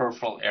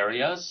peripheral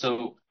areas.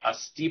 So a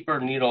steeper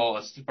needle,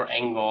 a steeper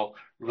angle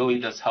really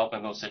does help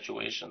in those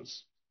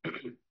situations.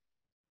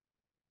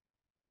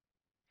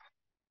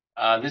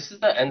 This is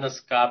the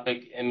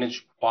endoscopic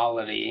image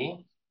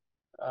quality.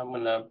 I'm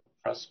going to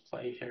press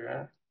play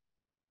here.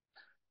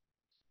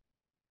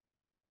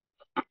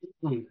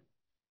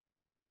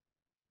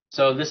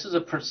 So this is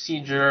a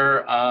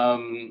procedure.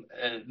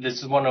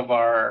 This is one of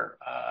our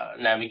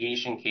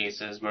navigation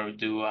cases where we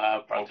do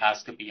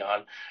bronchoscopy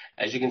on.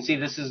 As you can see,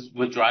 this is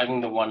with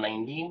driving the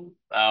 190.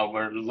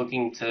 We're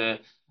looking to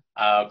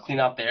clean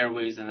out the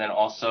airways and then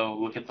also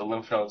look at the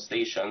lymph node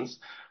stations.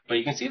 But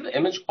you can see the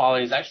image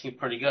quality is actually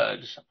pretty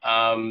good.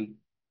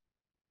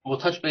 We'll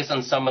touch base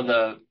on some of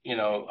the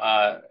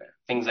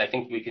things I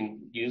think we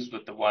can use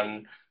with the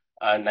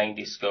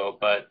 190 scope,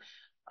 but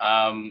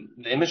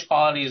the image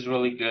quality is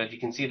really good. You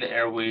can see the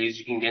airways.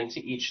 You can get into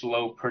each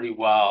lobe pretty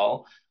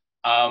well.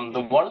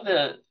 One of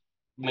the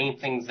main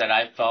things that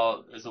I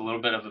felt is a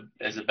little bit of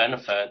a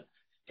benefit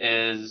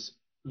is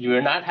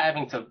you're not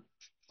having to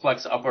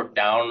flex up or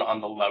down on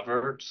the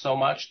lever so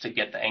much to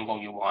get the angle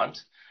you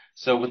want.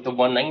 So with the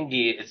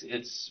 190,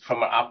 it's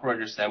from an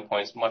operator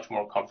standpoint, it's much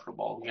more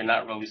comfortable. You're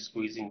not really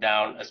squeezing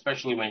down,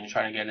 especially when you're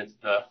trying to get into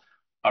the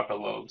upper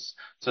lobes.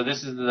 So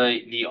this is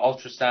the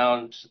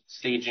ultrasound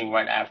staging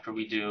right after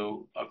we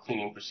do a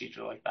cleaning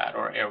procedure like that,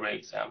 or airway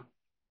exam.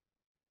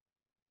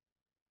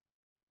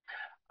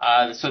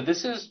 So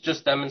this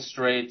just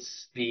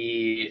demonstrates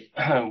the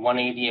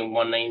 180 and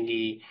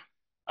 190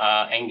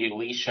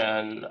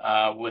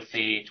 angulation with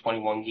a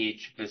 21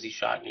 gauge busy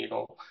shot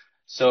needle.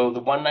 So the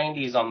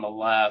 190 is on the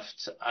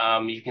left.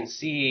 You can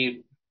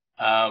see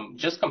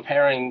just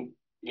comparing,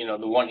 the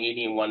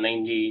 180 and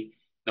 190.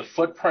 The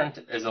footprint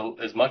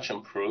is much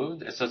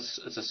improved. It's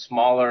a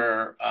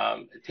smaller.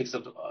 It takes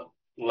up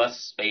less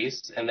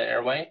space in the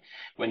airway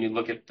when you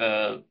look at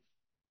the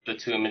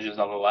two images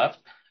on the left.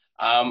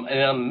 And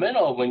in the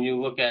middle, when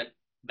you look at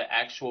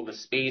the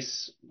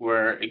space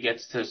where it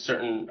gets to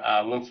certain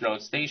lymph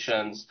node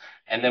stations,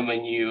 and then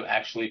when you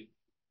actually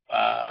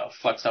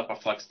flex up or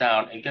flex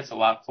down, it gets a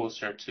lot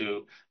closer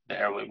to the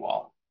airway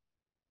wall.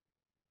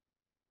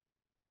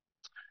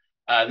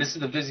 This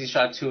is the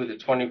VisiShot 2 with the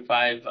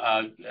 25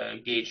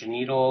 gauge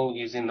needle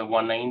using the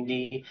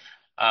 190.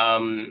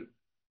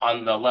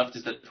 On the left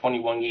is the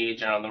 21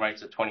 gauge, and on the right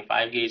is the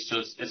 25 gauge. So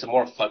it's a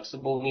more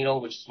flexible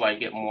needle, which is why you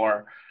get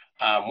more,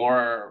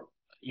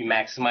 you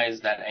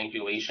maximize that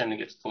angulation and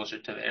gets closer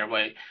to the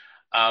airway.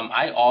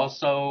 I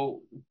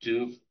also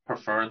do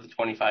prefer the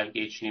 25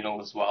 gauge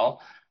needle as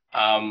well.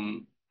 I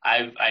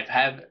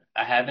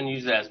haven't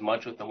used it as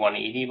much with the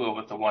 180, but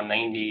with the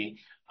 190,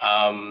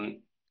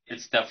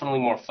 it's definitely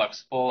more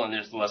flexible and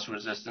there's less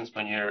resistance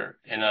when you're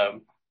in a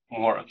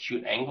more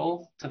acute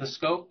angle to the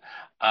scope.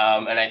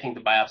 And I think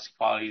the biopsy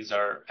qualities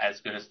are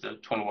as good as the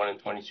 21 and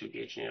 22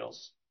 gauge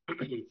needles.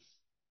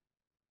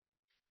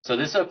 So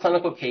this is a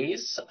clinical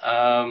case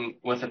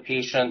with a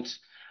patient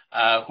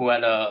who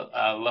had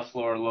a left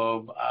lower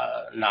lobe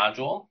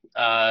nodule.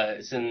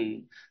 It's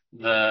in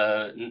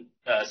the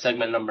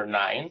segment number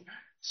 9.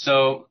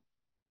 So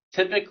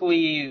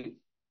typically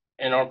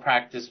in our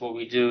practice, what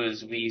we do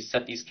is we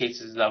set these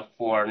cases up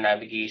for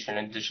navigation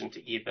in addition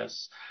to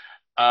EBUS.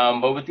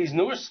 But with these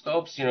newer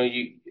scopes,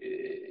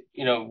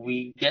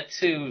 we get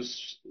to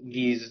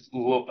these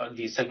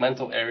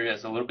segmental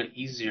areas a little bit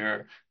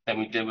easier than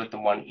we did with the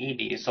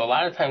 180. So a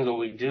lot of times what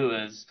we do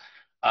is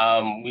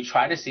we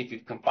try to see if we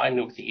can find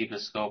it with the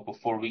EBUS scope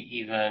before we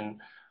even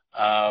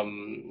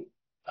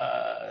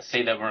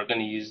say that we're going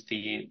to use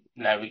the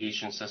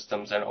navigation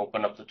systems and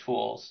open up the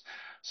tools.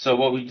 So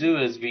what we do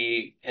is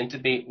we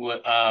intubate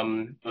with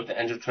the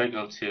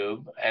endotracheal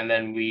tube, and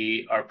then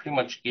we are pretty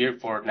much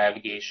geared for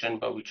navigation,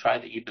 but we try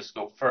the EBUS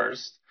scope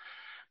first.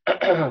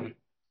 And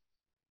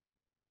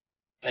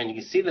you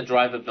can see the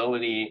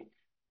drivability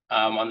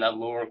on that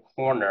lower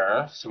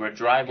corner. So we're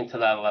driving to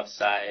that left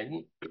side.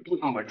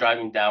 We're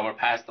driving down. We're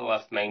past the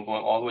left main,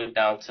 going all the way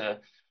down to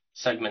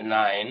segment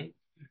 9.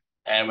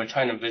 And we're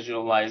trying to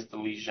visualize the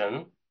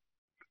lesion.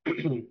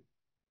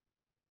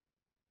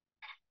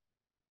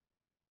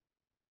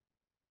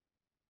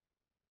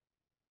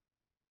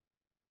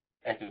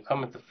 And you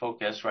come into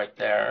focus right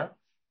there.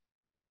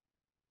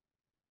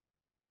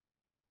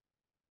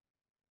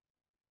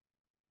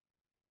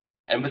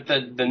 And with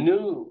the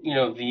new,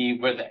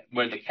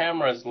 where the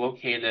camera is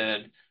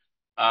located,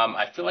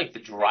 I feel like the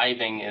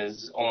driving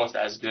is almost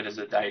as good as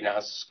a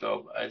diagnostic.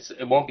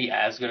 It won't be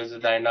as good as a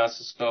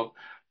diagnostic,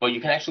 but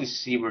you can actually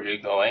see where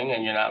you're going,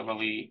 and you're not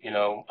really,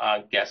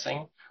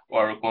 guessing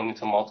or going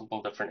into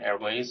multiple different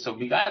airways. So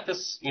we got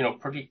this,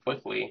 pretty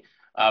quickly.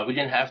 We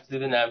didn't have to do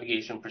the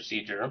navigation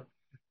procedure.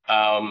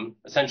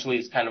 Essentially,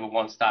 it's kind of a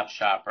one-stop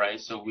shop, right?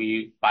 So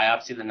we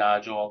biopsy the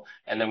nodule,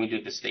 and then we do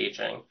the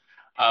staging.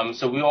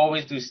 So we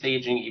always do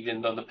staging,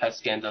 even though the PET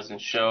scan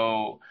doesn't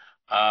show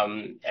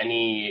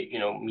any,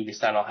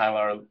 mediastinal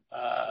hilar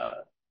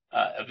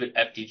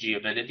FDG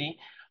avidity.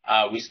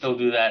 We still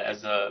do that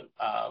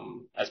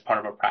as part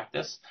of our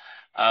practice.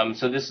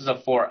 So this is a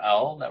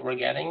 4L that we're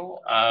getting.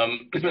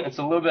 It's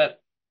a little bit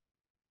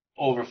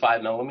over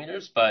 5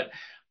 millimeters, but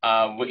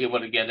we're able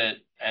to get it,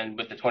 and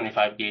with the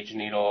 25 gauge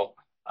needle,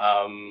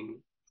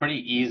 pretty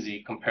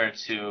easy compared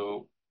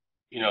to,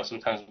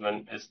 sometimes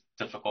when it's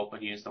difficult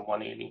when you use the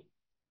 180.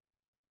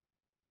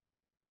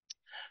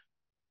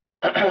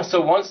 So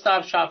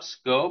one-stop shop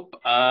scope,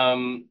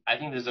 I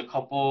think there's a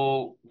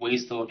couple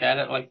ways to look at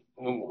it, like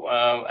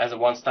as a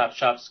one-stop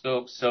shop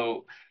scope.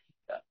 So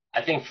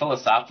I think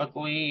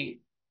philosophically,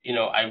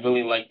 I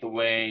really like the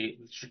way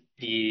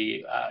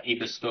the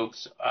EBUS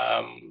scopes,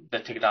 the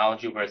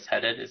technology where it's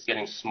headed is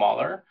getting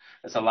smaller.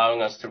 It's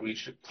allowing us to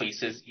reach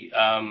places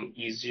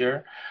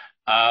easier.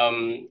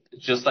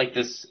 Just like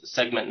this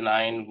segment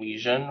 9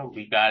 lesion,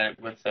 we got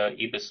it with the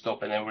EBUS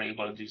scope, and then we're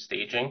able to do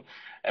staging,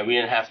 and we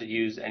didn't have to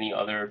use any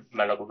other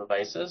medical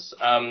devices.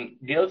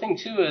 The other thing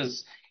too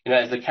is,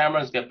 as the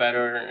cameras get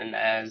better and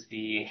as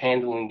the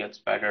handling gets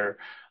better,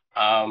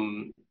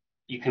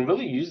 you can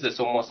really use this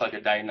almost like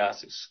a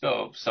diagnostic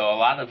scope. So a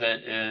lot of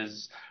it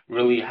is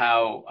really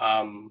how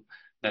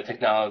the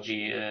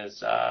technology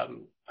is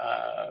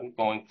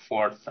going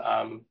forth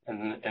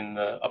in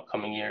the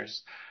upcoming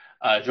years.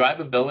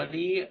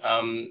 Drivability,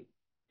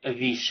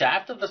 the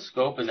shaft of the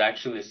scope is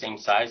actually the same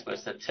size, but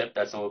it's the tip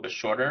that's a little bit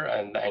shorter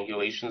and the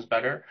angulation is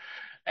better.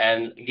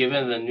 And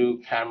given the new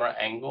camera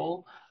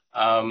angle,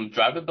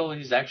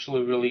 drivability is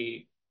actually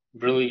really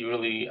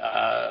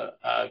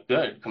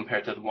good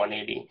compared to the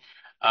 180.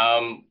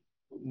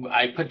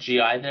 I put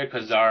GI there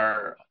because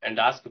our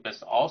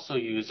endoscopists also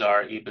use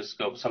our EBUS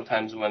scope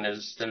sometimes when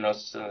there's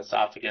stenosis in the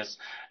esophagus,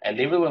 and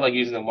they really like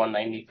using the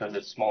 190 because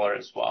it's smaller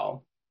as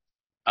well.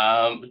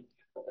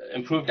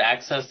 Improved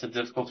access to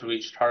difficult to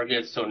reach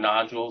targets. So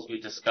nodules, we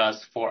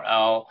discussed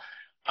 4L.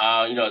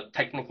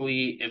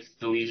 Technically, if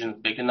the lesion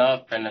is big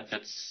enough and if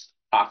it's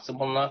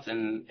proximal enough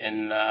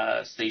in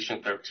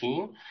station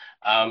 13,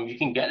 you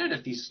can get it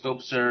if these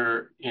scopes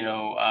are,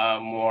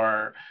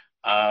 more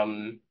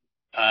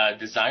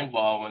designed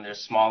well when they're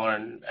smaller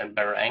and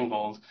better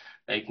angled,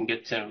 that you can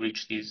get to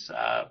reach these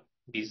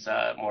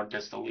more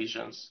distal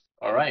lesions.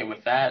 All right,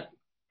 with that,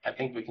 I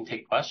think we can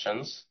take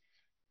questions.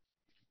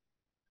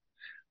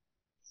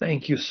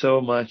 Thank you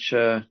so much,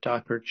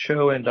 Dr.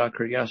 Cho and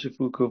Dr.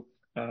 Yasufuku.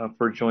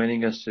 for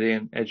joining us today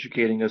and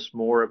educating us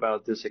more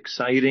about this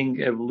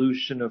exciting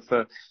evolution of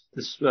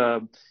this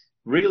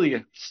really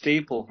a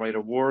staple, right?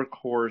 A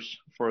workhorse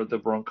for the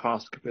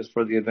bronchoscopists,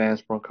 for the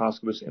advanced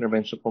bronchoscopists,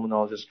 interventional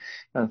pulmonologists.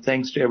 And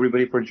thanks to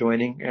everybody for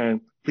joining. And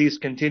please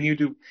continue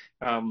to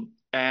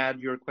add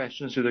your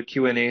questions to the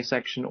Q&A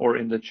section or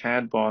in the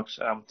chat box.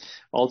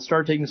 I'll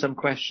start taking some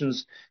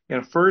questions.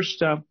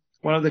 First,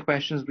 one of the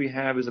questions we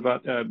have is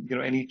about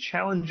any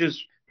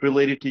challenges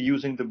related to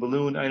using the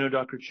balloon. I know,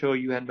 Dr. Cho,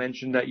 you had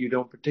mentioned that you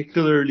don't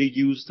particularly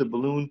use the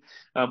balloon.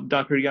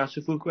 Dr.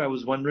 Yasufuku, I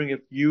was wondering if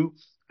you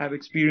have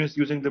experience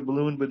using the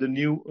balloon with the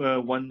new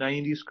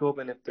 190 scope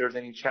and if there's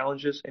any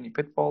challenges, any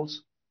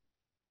pitfalls.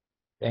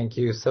 Thank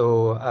you.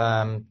 So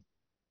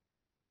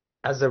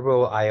as a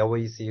rule, I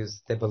always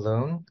use the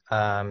balloon,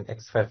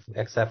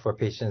 except for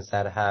patients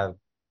that have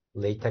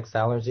latex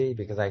allergy,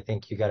 because I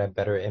think you get a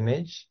better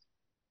image.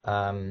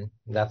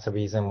 That's the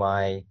reason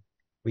why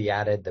we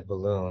added the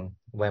balloon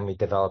when we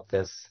developed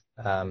this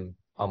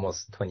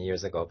almost 20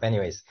 years ago. But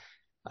anyways,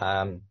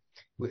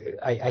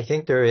 I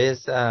think there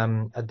is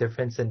a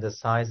difference in the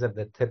size of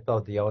the tip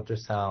of the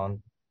ultrasound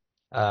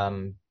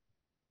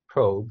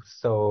probe.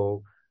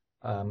 So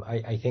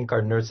I think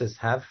our nurses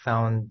have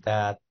found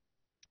that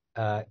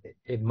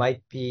it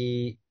might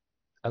be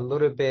a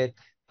little bit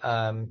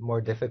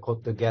more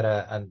difficult to get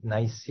a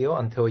nice seal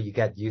until you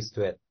get used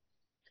to it.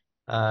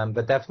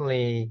 But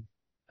definitely,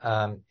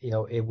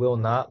 it will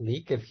not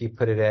leak if you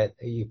put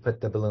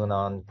the balloon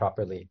on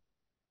properly.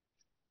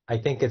 I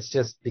think it's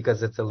just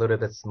because it's a little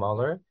bit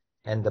smaller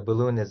and the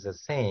balloon is the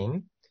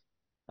same.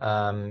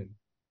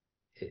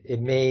 It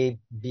may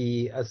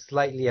be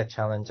slightly a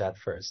challenge at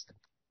first.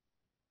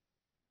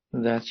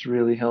 That's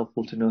really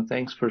helpful to know.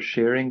 Thanks for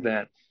sharing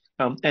that.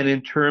 And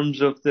in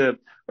terms of the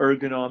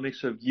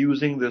ergonomics of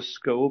using the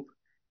scope,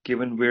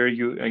 given where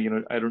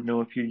I don't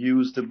know if you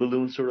use the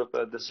balloon sort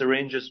of the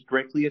syringe is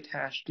directly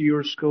attached to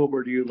your scope,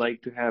 or do you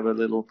like to have a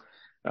little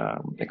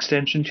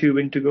extension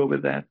tubing to go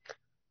with that?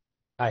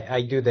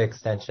 I do the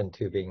extension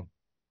tubing.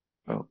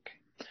 Okay.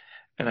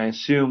 And I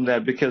assume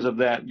that because of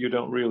that, you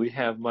don't really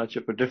have much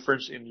of a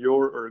difference in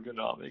your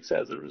ergonomics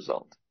as a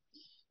result.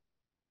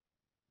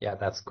 Yeah,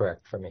 that's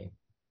correct for me.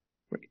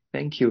 Great.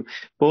 Thank you.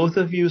 Both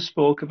of you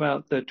spoke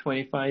about the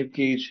 25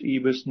 gauge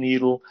EBUS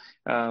needle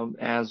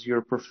as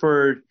your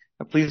preferred.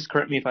 Please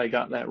correct me if I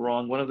got that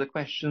wrong. One of the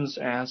questions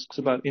asks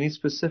about any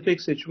specific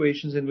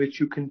situations in which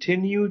you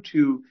continue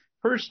to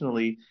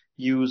personally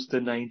use the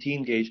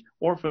 19 gauge,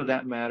 or for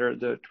that matter,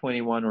 the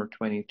 21 or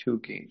 22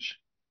 gauge.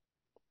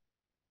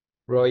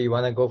 Roy, you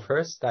want to go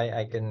first?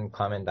 I can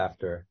comment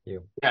after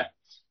you. Yeah.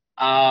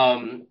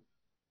 And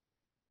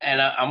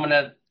I'm going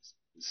to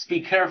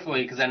speak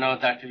carefully because I know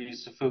Dr.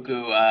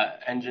 Yasufuku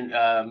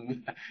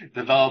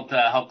helped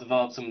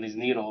develop some of these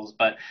needles.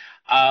 But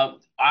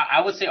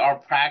I would say our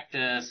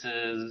practice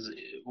is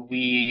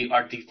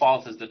our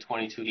default is the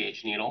 22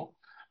 gauge needle.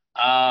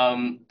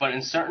 But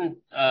in certain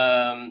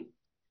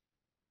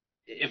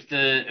if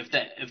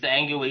the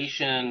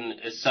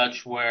angulation is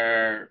such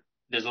where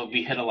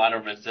we hit a lot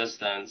of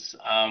resistance,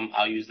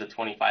 I'll use the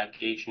 25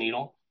 gauge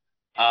needle.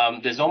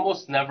 There's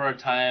almost never a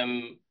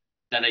time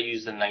that I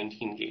use the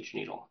 19 gauge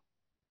needle.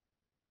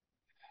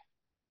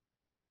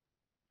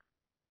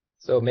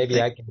 So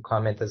maybe I can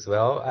comment as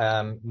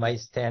well. My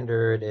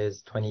standard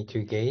is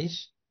 22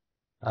 gauge.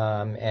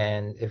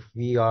 And if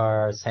we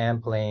are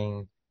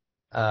sampling,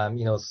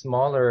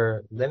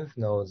 smaller lymph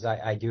nodes,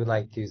 I do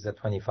like to use the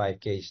 25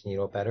 gauge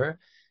needle better.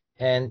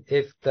 And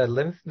if the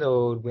lymph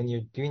node, when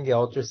you're doing the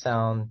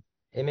ultrasound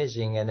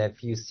imaging, and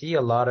if you see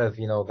a lot of,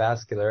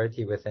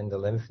 vascularity within the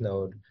lymph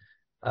node,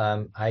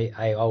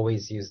 I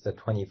always use the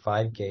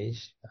 25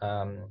 gauge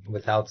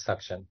without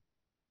suction.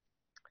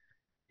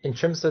 In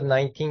terms of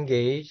 19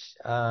 gauge,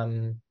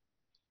 again,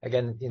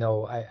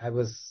 I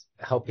was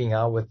helping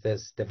out with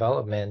this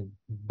development,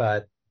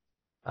 but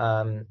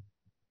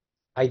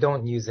I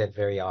don't use it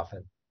very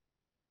often.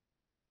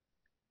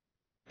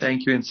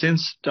 Thank you. And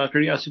since Dr.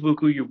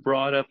 Yasufuku, you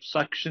brought up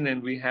suction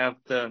and we have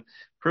the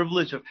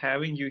privilege of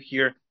having you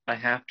here, I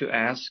have to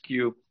ask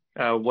you,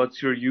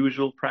 what's your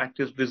usual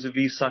practice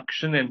vis-a-vis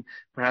suction? And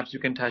perhaps you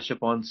can touch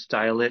upon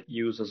stylet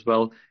use as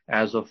well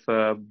as of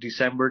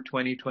December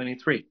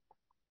 2023.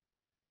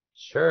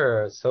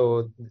 Sure.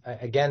 So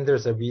again,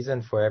 there's a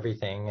reason for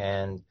everything.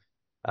 And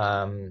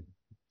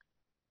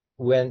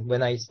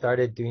when I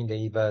started doing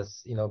the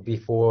EBUS,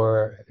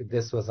 before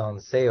this was on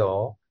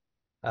sale,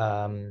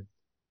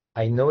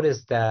 I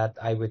noticed that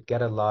I would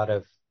get a lot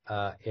of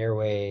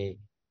airway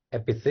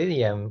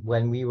epithelium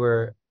when we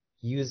were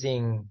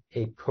using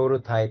a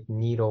prototype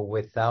needle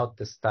without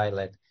the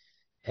stylet.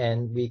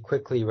 And we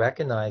quickly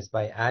recognized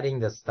by adding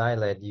the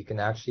stylet, you can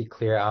actually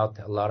clear out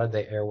a lot of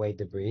the airway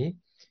debris.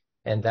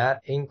 And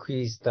that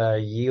increased our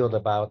yield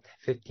about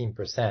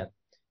 15%.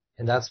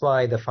 And that's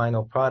why the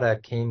final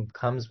product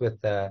comes with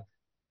the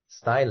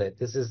stylet.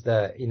 This is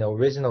the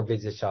original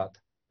VisiShot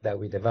that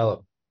we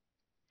developed.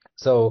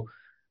 So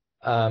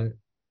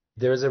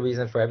there's a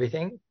reason for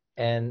everything,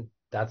 and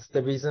that's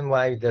the reason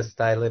why the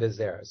stylet is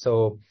there.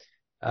 So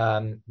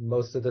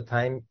most of the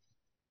time,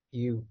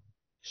 you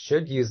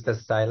should use the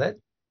stylet.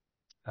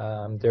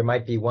 There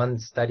might be one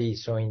study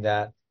showing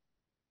that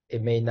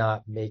it may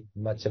not make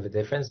much of a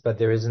difference, but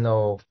there is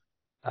no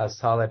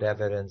solid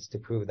evidence to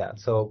prove that.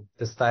 So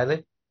the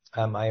stylet,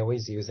 I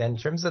always use. And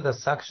in terms of the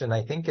suction,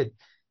 I think it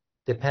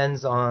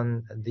depends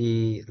on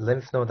the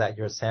lymph node that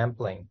you're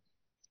sampling.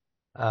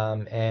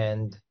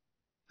 The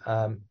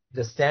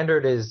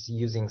standard is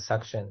using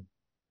suction.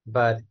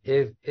 But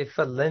if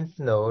a lymph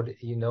node,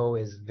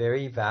 is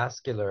very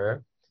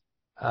vascular,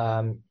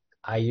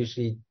 I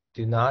usually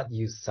do not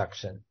use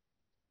suction.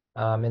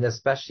 And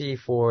especially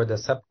for the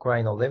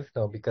subcarinal lymph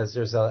node, because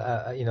there's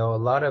a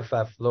lot of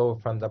flow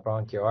from the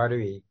bronchial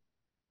artery,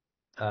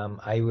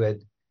 I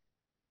would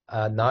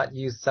not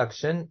use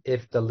suction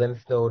if the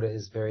lymph node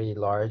is very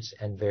large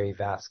and very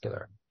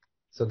vascular.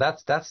 So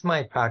that's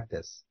my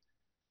practice.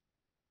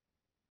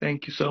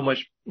 Thank you so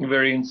much.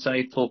 Very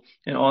insightful.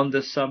 And on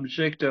the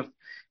subject of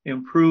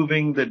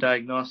improving the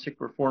diagnostic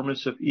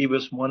performance of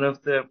EBUS, one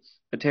of the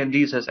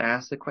attendees has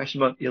asked a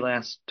question about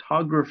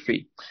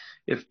elastography.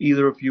 If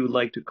either of you would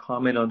like to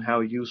comment on how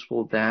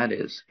useful that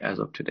is as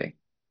of today.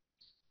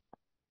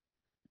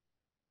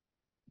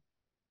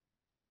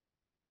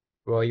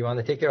 Well, you want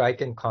to take it, or I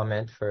can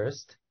comment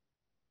first.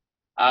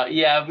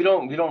 Yeah, we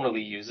don't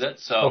really use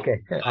it, so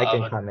okay, I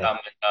can comment.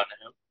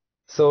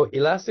 So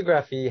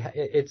elastography,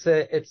 it's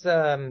a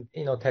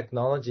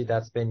technology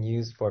that's been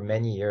used for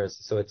many years.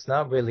 So it's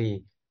not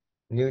really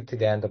new to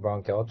the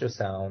endobronchial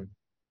ultrasound.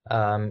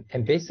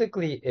 And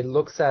basically, it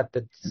looks at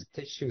the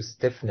tissue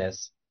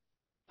stiffness.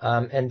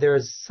 And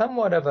there's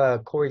somewhat of a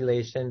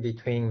correlation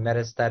between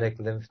metastatic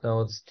lymph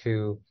nodes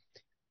to,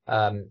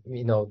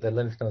 the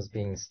lymph nodes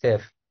being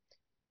stiff.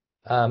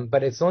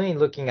 But it's only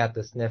looking at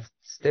the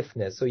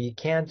stiffness. So you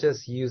can't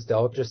just use the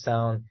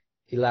ultrasound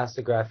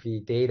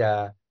elastography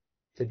data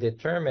to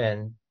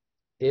determine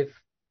if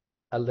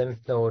a lymph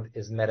node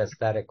is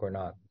metastatic or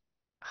not.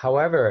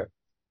 However,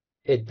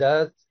 it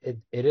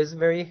is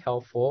very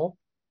helpful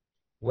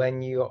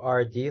when you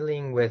are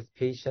dealing with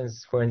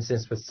patients, for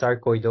instance, with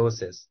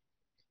sarcoidosis,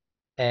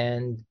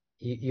 and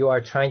you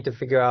are trying to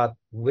figure out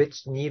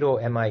which needle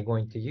am I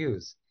going to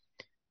use.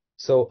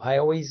 So I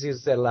always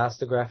use the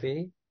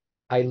elastography.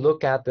 I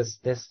look at the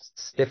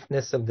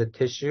stiffness of the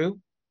tissue,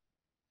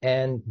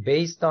 and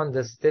based on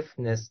the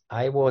stiffness,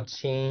 I will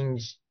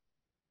change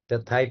the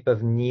type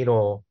of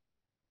needle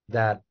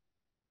that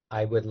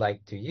I would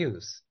like to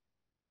use.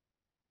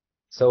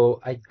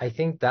 So I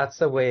think that's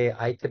the way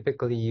I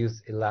typically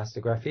use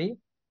elastography.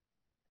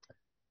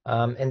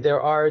 And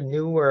there are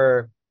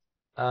newer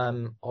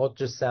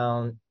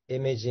ultrasound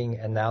imaging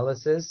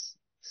analysis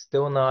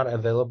still not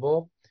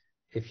available.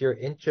 If you're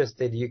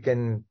interested, you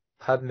can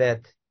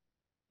PubMed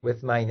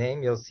with my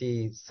name. You'll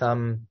see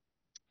some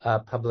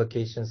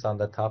publications on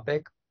the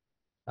topic.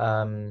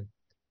 So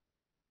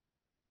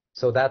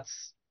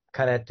that's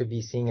kind of to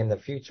be seen in the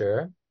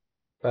future.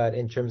 But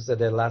in terms of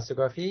the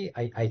elastography,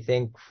 I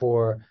think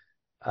for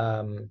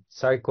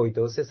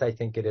sarcoidosis, I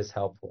think it is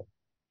helpful.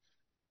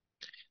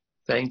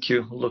 Thank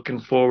you. Looking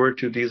forward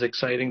to these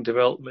exciting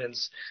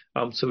developments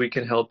so we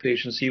can help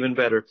patients even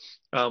better.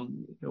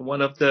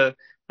 One of the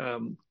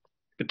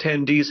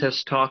attendees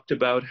has talked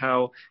about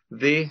how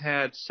they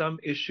had some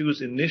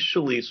issues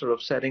initially sort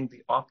of setting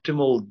the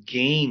optimal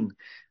gain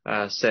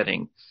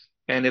setting.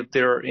 And if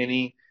there are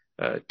any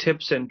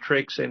tips and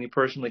tricks, any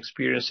personal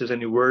experiences,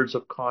 any words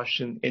of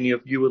caution any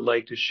of you would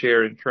like to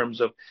share in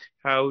terms of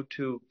how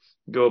to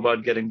go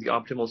about getting the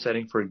optimal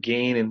setting for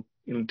gain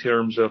in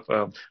terms of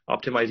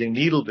optimizing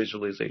needle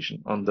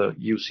visualization on the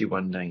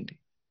UC190.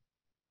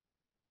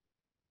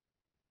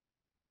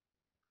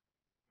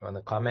 Want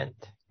to comment,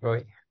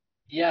 Roy?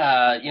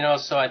 Yeah,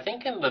 so I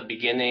think in the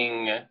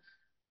beginning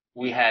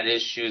we had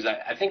issues.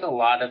 I think a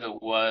lot of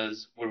it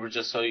was we were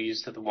just so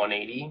used to the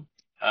 180,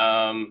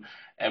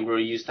 and we're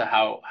used to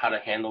how to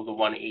handle the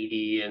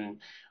 180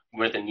 and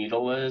where the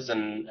needle is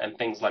and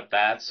things like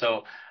that.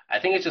 So I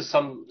think it's just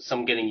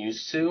some getting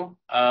used to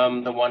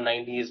the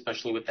 190,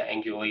 especially with the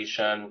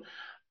angulation,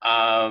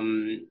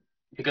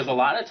 because a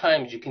lot of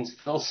times you can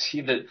still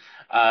see that.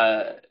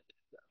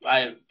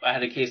 I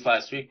had a case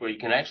last week where you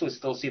can actually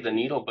still see the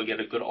needle but get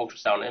a good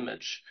ultrasound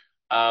image.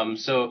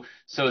 So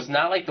it's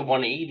not like the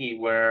 180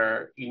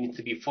 where you need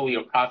to be fully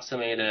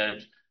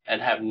approximated and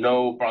have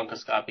no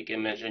bronchoscopic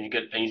image and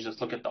you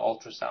just look at the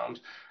ultrasound.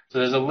 So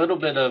there's a little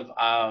bit of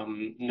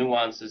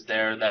nuances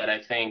there that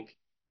I think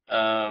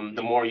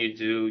the more you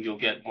do, you'll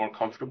get more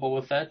comfortable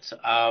with it.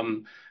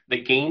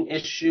 The gain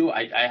issue,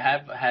 I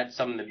have had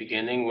some in the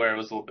beginning where it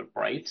was a little bit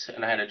bright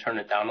and I had to turn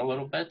it down a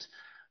little bit.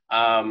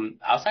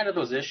 Outside of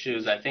those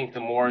issues, I think the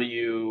more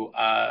you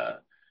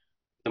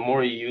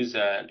use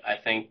it, I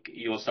think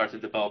you'll start to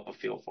develop a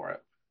feel for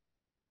it.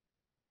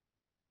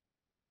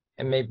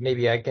 And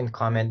maybe I can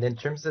comment in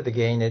terms of the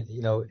gain.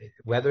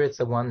 Whether it's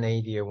a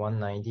 180 or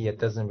 190, it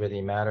doesn't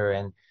really matter,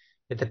 and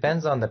it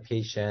depends on the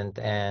patient,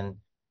 and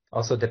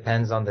also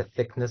depends on the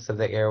thickness of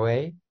the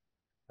airway.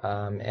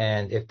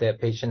 And if the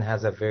patient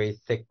has a very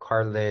thick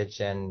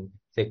cartilage and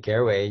thick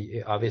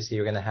airway, obviously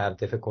you're going to have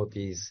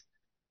difficulties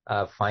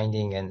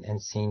finding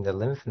and seeing the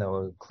lymph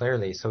node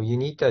clearly. So you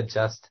need to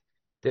adjust.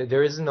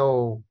 There is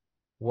no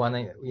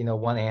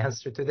one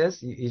answer to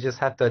this. You just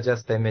have to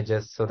adjust the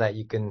images so that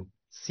you can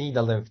see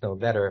the lymph node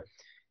better.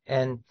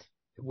 And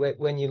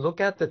when you look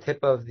at the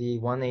tip of the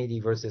 180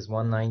 versus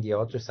 190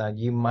 ultrasound,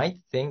 you might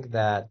think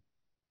that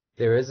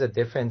there is a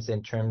difference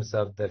in terms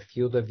of the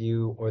field of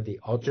view or the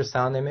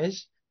ultrasound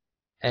image.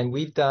 And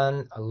we've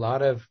done a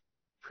lot of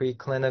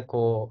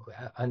preclinical,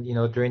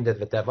 during the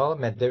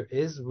development, there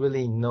is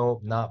really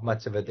not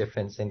much of a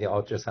difference in the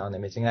ultrasound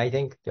imaging. I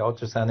think the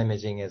ultrasound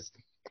imaging is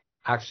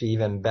actually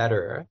even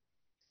better.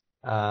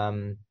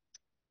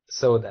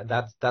 So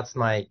that's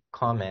my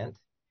comment.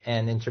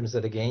 And in terms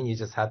of the gain, you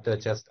just have to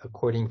adjust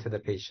according to the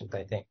patient,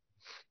 I think.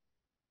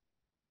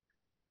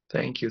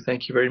 Thank you.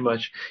 Thank you very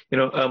much.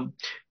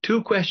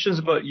 Two questions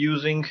about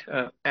using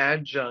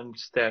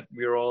adjuncts that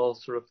we're all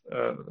sort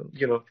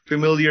of,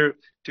 familiar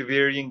to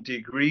varying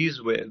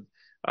degrees with.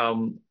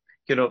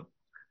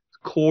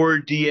 Core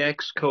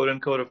DX, quote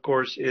unquote, of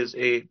course, is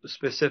a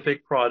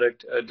specific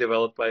product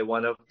developed by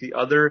one of the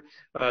other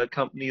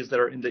companies that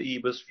are in the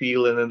EBUS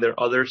field. And then there are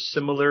other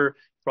similar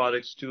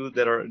products too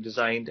that are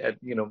designed at,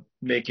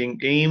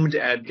 aimed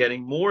at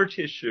getting more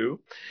tissue.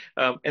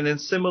 And then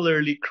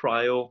similarly,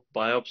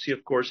 cryobiopsy,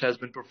 of course, has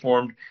been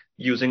performed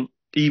using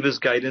EBUS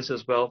guidance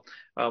as well.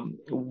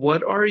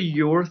 What are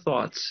your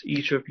thoughts,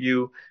 each of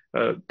you,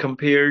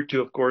 compared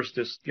to, of course,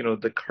 this,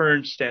 the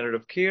current standard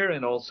of care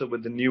and also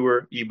with the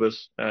newer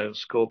EBUS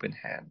scope in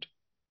hand?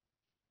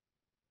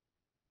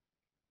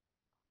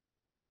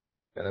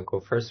 Gonna go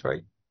first,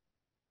 right?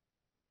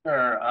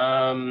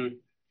 Sure.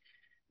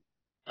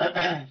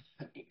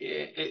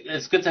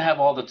 It's good to have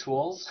all the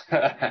tools,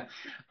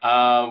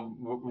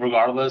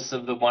 regardless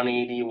of the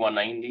 180,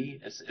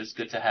 190. It's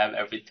good to have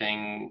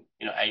everything,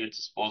 at your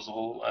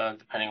disposal,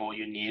 depending on what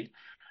you need.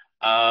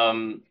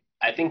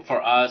 I think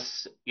for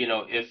us,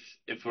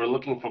 if we're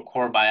looking for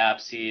core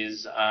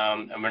biopsies,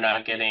 and we're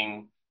not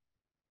getting,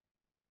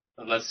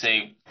 let's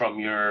say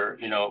from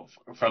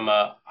from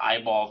a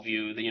eyeball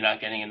view that you're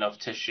not getting enough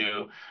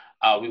tissue,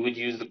 we would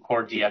use the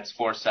Core DX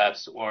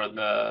forceps or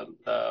the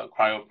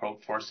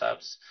cryoprobe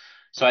forceps.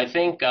 So I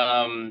think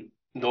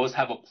those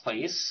have a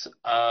place,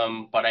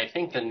 but I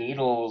think the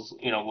needles,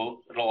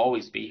 it'll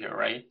always be here,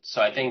 right?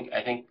 So I think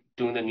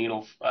doing the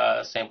needle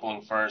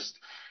sampling first,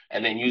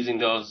 and then using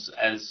those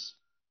as,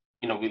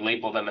 we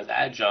label them as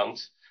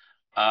adjuncts,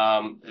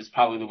 is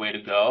probably the way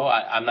to go.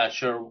 I'm not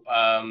sure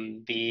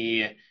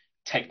the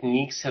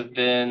techniques have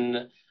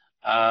been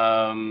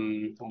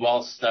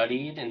well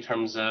studied in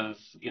terms of,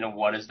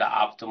 what is the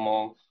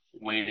optimal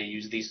way to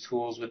use these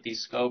tools with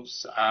these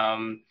scopes.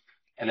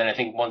 And then I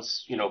think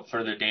once,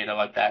 further data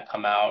like that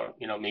come out,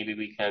 maybe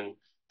we can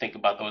think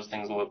about those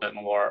things a little bit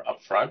more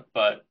upfront.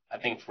 But I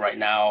think for right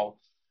now,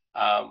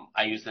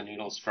 I use the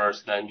needles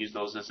first, then use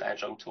those as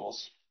adjunct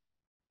tools.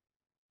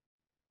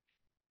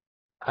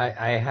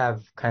 I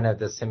have kind of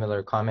the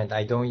similar comment.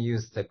 I don't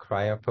use the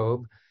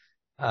cryoprobe.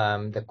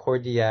 The Core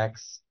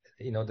DX,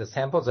 the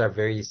samples are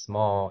very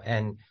small,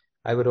 and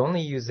I would only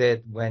use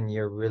it when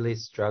you're really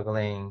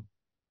struggling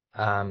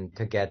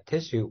to get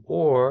tissue,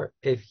 or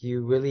if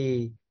you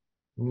really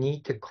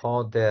need to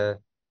call the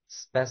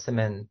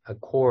specimen a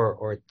core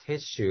or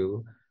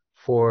tissue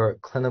for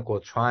clinical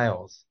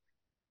trials.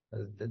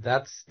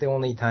 That's the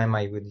only time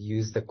I would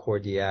use the Core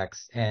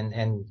DX.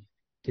 And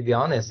to be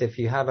honest, if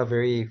you have a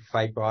very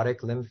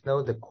fibrotic lymph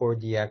node, the Core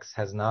DX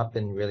has not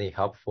been really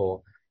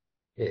helpful.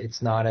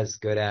 It's not as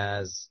good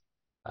as,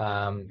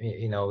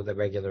 the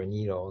regular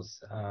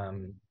needles.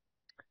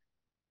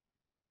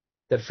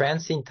 The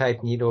Francine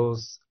type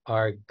needles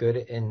are good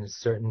in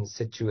certain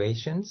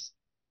situations.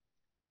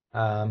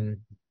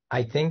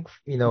 I think,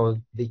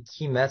 the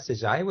key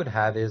message I would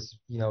have is,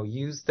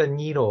 use the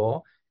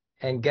needle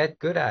and get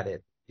good at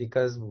it.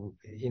 Because,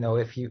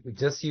 if you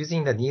just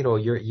using the needle,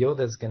 your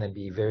yield is going to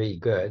be very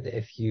good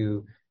if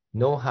you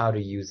know how to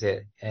use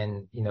it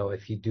and,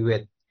 if you do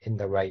it in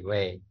the right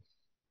way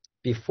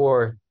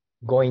before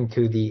going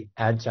to the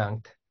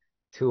adjunct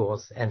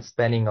tools and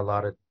spending a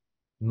lot of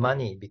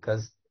money,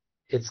 because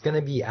it's going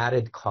to be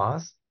added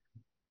cost.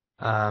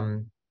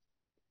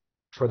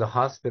 For the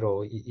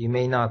hospital, you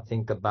may not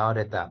think about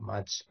it that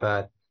much,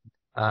 but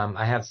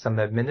I have some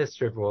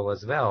administrative role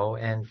as well.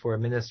 And for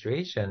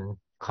administration,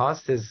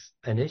 cost is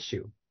an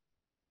issue.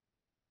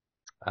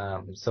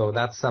 So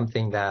that's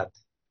something that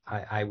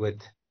I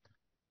would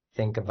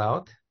think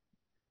about.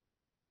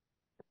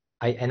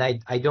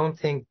 I don't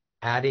think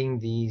adding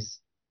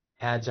these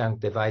adjunct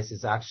devices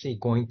is actually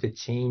going to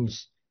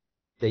change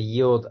the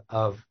yield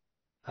of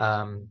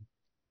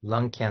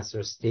lung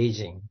cancer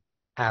staging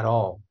at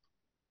all.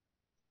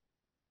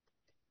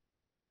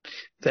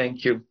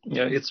 Thank you.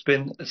 It's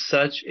been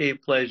such a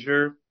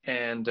pleasure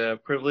and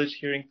privilege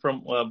hearing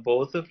from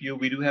both of you.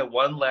 We do have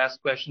one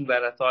last question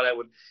that I thought I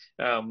would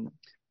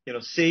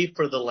save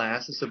for the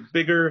last. It's a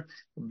bigger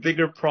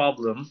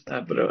problem,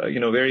 but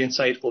very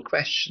insightful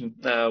question.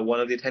 One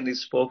of the attendees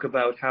spoke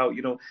about how,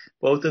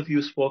 both of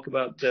you spoke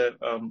about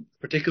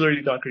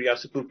particularly Dr.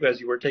 Yasufuku, as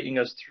you were taking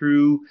us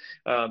through,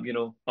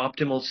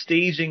 optimal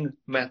staging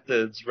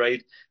methods,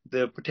 right?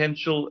 The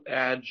potential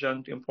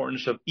adjunct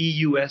importance of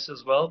EUS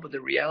as well. But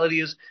the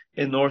reality is,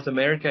 in North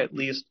America, at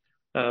least,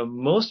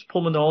 most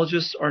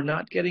pulmonologists are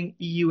not getting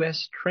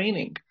EUS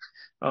training.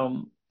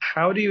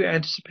 How do you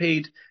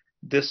anticipate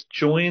this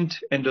joint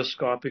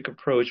endoscopic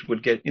approach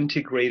would get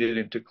integrated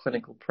into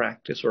clinical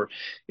practice, or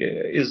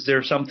is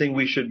there something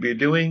we should be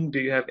doing? Do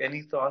you have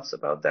any thoughts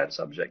about that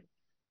subject?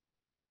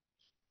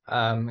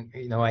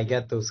 I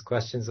get those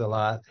questions a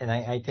lot, and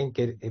I think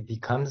it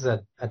becomes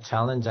a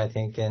challenge, I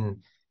think,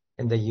 in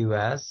the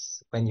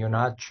US when you're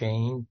not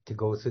trained to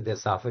go through the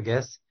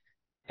esophagus.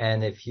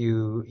 And if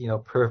you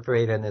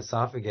perforate an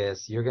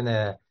esophagus, you're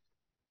gonna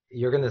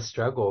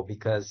struggle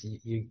because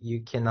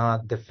you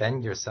cannot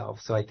defend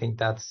yourself. So I think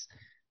that's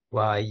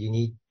why you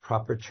need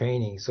proper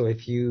training. So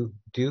if you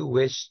do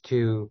wish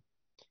to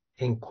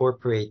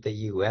incorporate the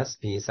US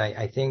piece,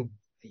 I think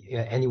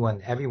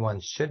everyone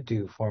should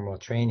do formal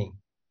training.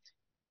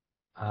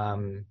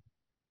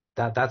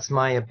 That's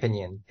my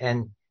opinion.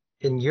 And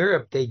in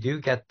Europe, they do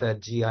get the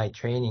GI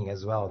training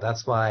as well.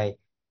 That's why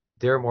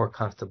they're more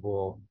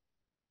comfortable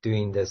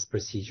doing this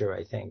procedure,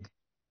 I think.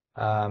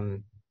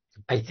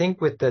 I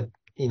think with the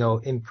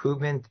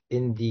improvement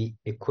in the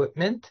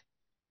equipment,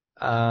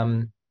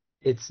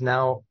 it's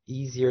now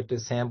easier to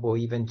sample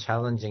even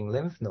challenging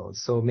lymph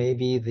nodes. So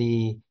maybe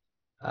the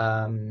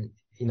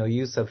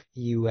use of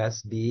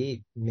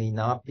EUSB may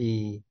not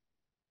be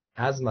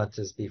as much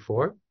as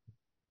before,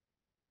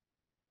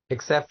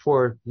 except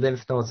for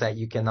lymph nodes that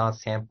you cannot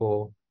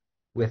sample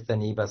with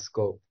an EBUS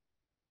scope,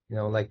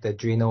 like the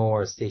adrenal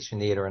or station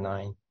 8 or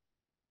 9.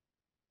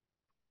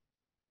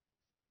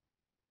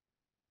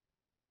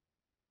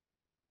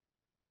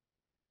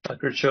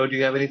 Dr. Cho, do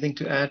you have anything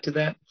to add to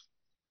that?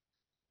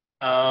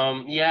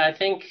 Yeah, I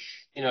think,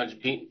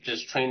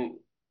 just train,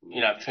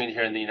 I've trained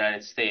here in the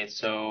United States.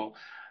 So,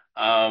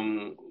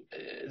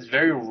 it's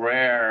very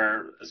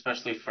rare,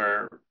 especially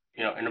for,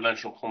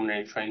 interventional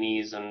pulmonary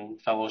trainees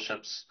and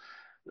fellowships,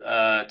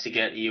 to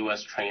get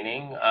EUS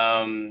training.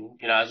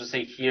 I just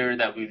say here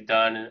that we've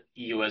done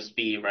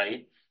EUSB,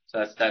 right?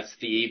 So that's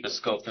the EBUS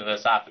scope of the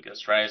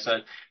esophagus, right? So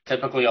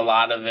typically a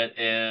lot of it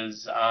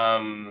is,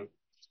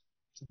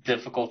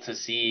 difficult to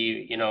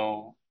see,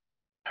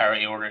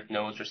 para-aortic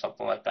nodes or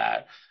something like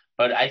that.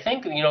 But I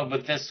think,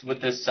 with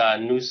this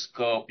new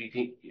scope, you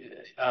can,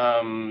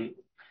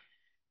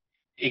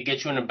 it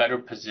gets you in a better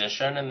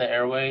position in the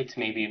airway to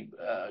maybe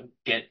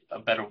get a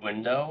better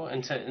window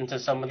into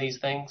some of these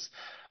things.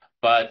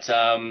 But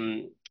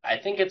I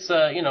think it's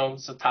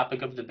it's a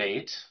topic of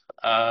debate.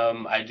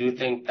 I do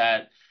think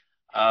that,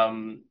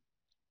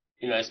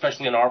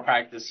 especially in our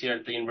practice here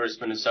at the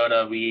University of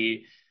Minnesota,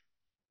 we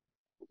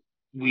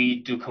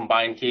do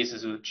combined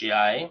cases with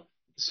GI.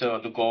 So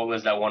the goal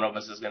is that one of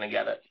us is going to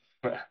get it.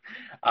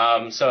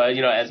 So,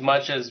 as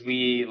much as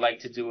we like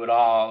to do it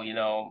all,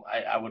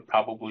 I would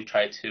probably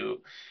try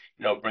to,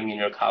 bring in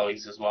your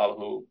colleagues as well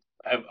who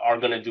are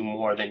going to do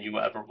more than you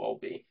ever will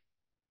be.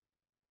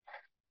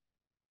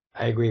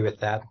 I agree with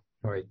that.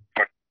 All right.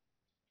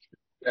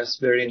 That's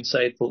very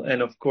insightful.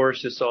 And of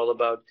course, it's all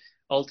about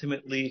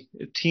ultimately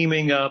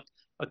teaming up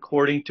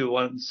according to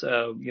one's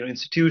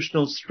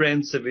institutional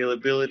strengths,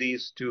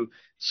 availabilities to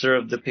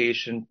serve the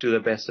patient to the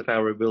best of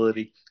our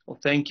ability. Well,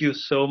 thank you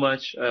so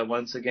much.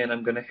 Once again,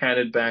 I'm going to hand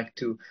it back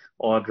to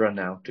Audra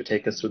now to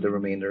take us through the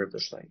remainder of the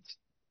slides.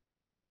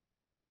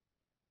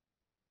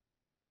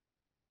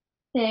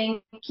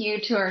 Thank you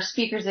to our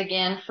speakers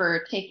again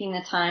for taking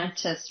the time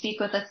to speak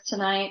with us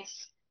tonight.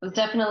 It was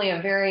definitely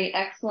a very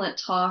excellent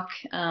talk,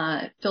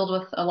 filled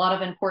with a lot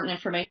of important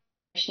information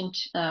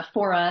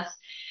for us.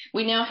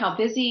 We know how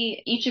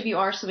busy each of you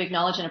are, so we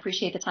acknowledge and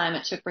appreciate the time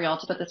it took for y'all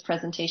to put this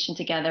presentation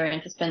together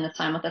and to spend this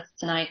time with us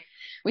tonight.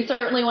 We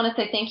certainly want to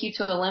say thank you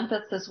to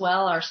Olympus as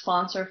well, our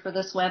sponsor for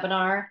this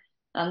webinar.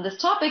 This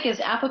topic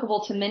is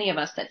applicable to many of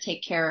us that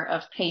take care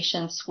of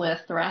patients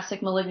with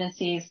thoracic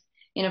malignancies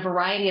in a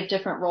variety of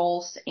different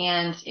roles,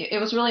 and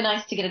it was really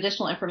nice to get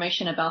additional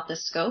information about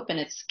this scope and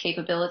its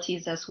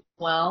capabilities as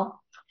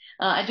well.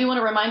 I do want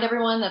to remind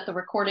everyone that the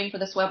recording for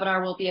this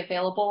webinar will be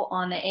available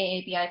on the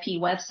AABIP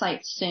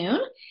website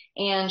soon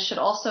and should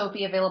also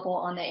be available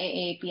on the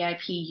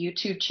AABIP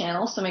YouTube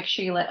channel, so make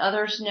sure you let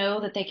others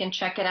know that they can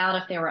check it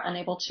out if they were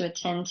unable to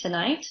attend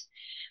tonight.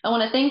 I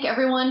want to thank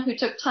everyone who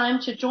took time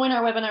to join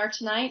our webinar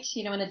tonight.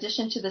 In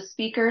addition to the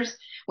speakers,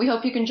 we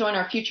hope you can join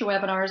our future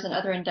webinars and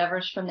other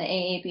endeavors from the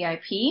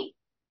AABIP.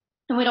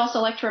 And we'd also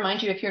like to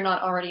remind you, if you're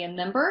not already a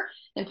member,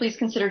 then please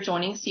consider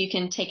joining so you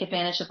can take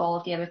advantage of all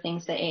of the other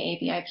things that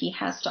AABIP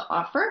has to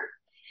offer.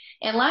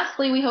 And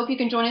lastly, we hope you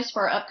can join us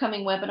for our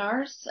upcoming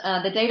webinars.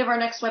 The date of our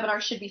next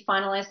webinar should be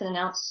finalized and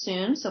announced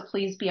soon, so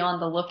please be on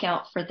the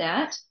lookout for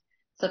that.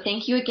 So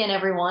thank you again,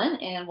 everyone,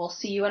 and we'll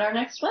see you at our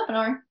next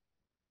webinar.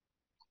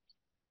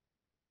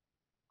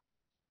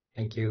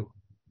 Thank you.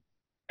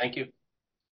 Thank you.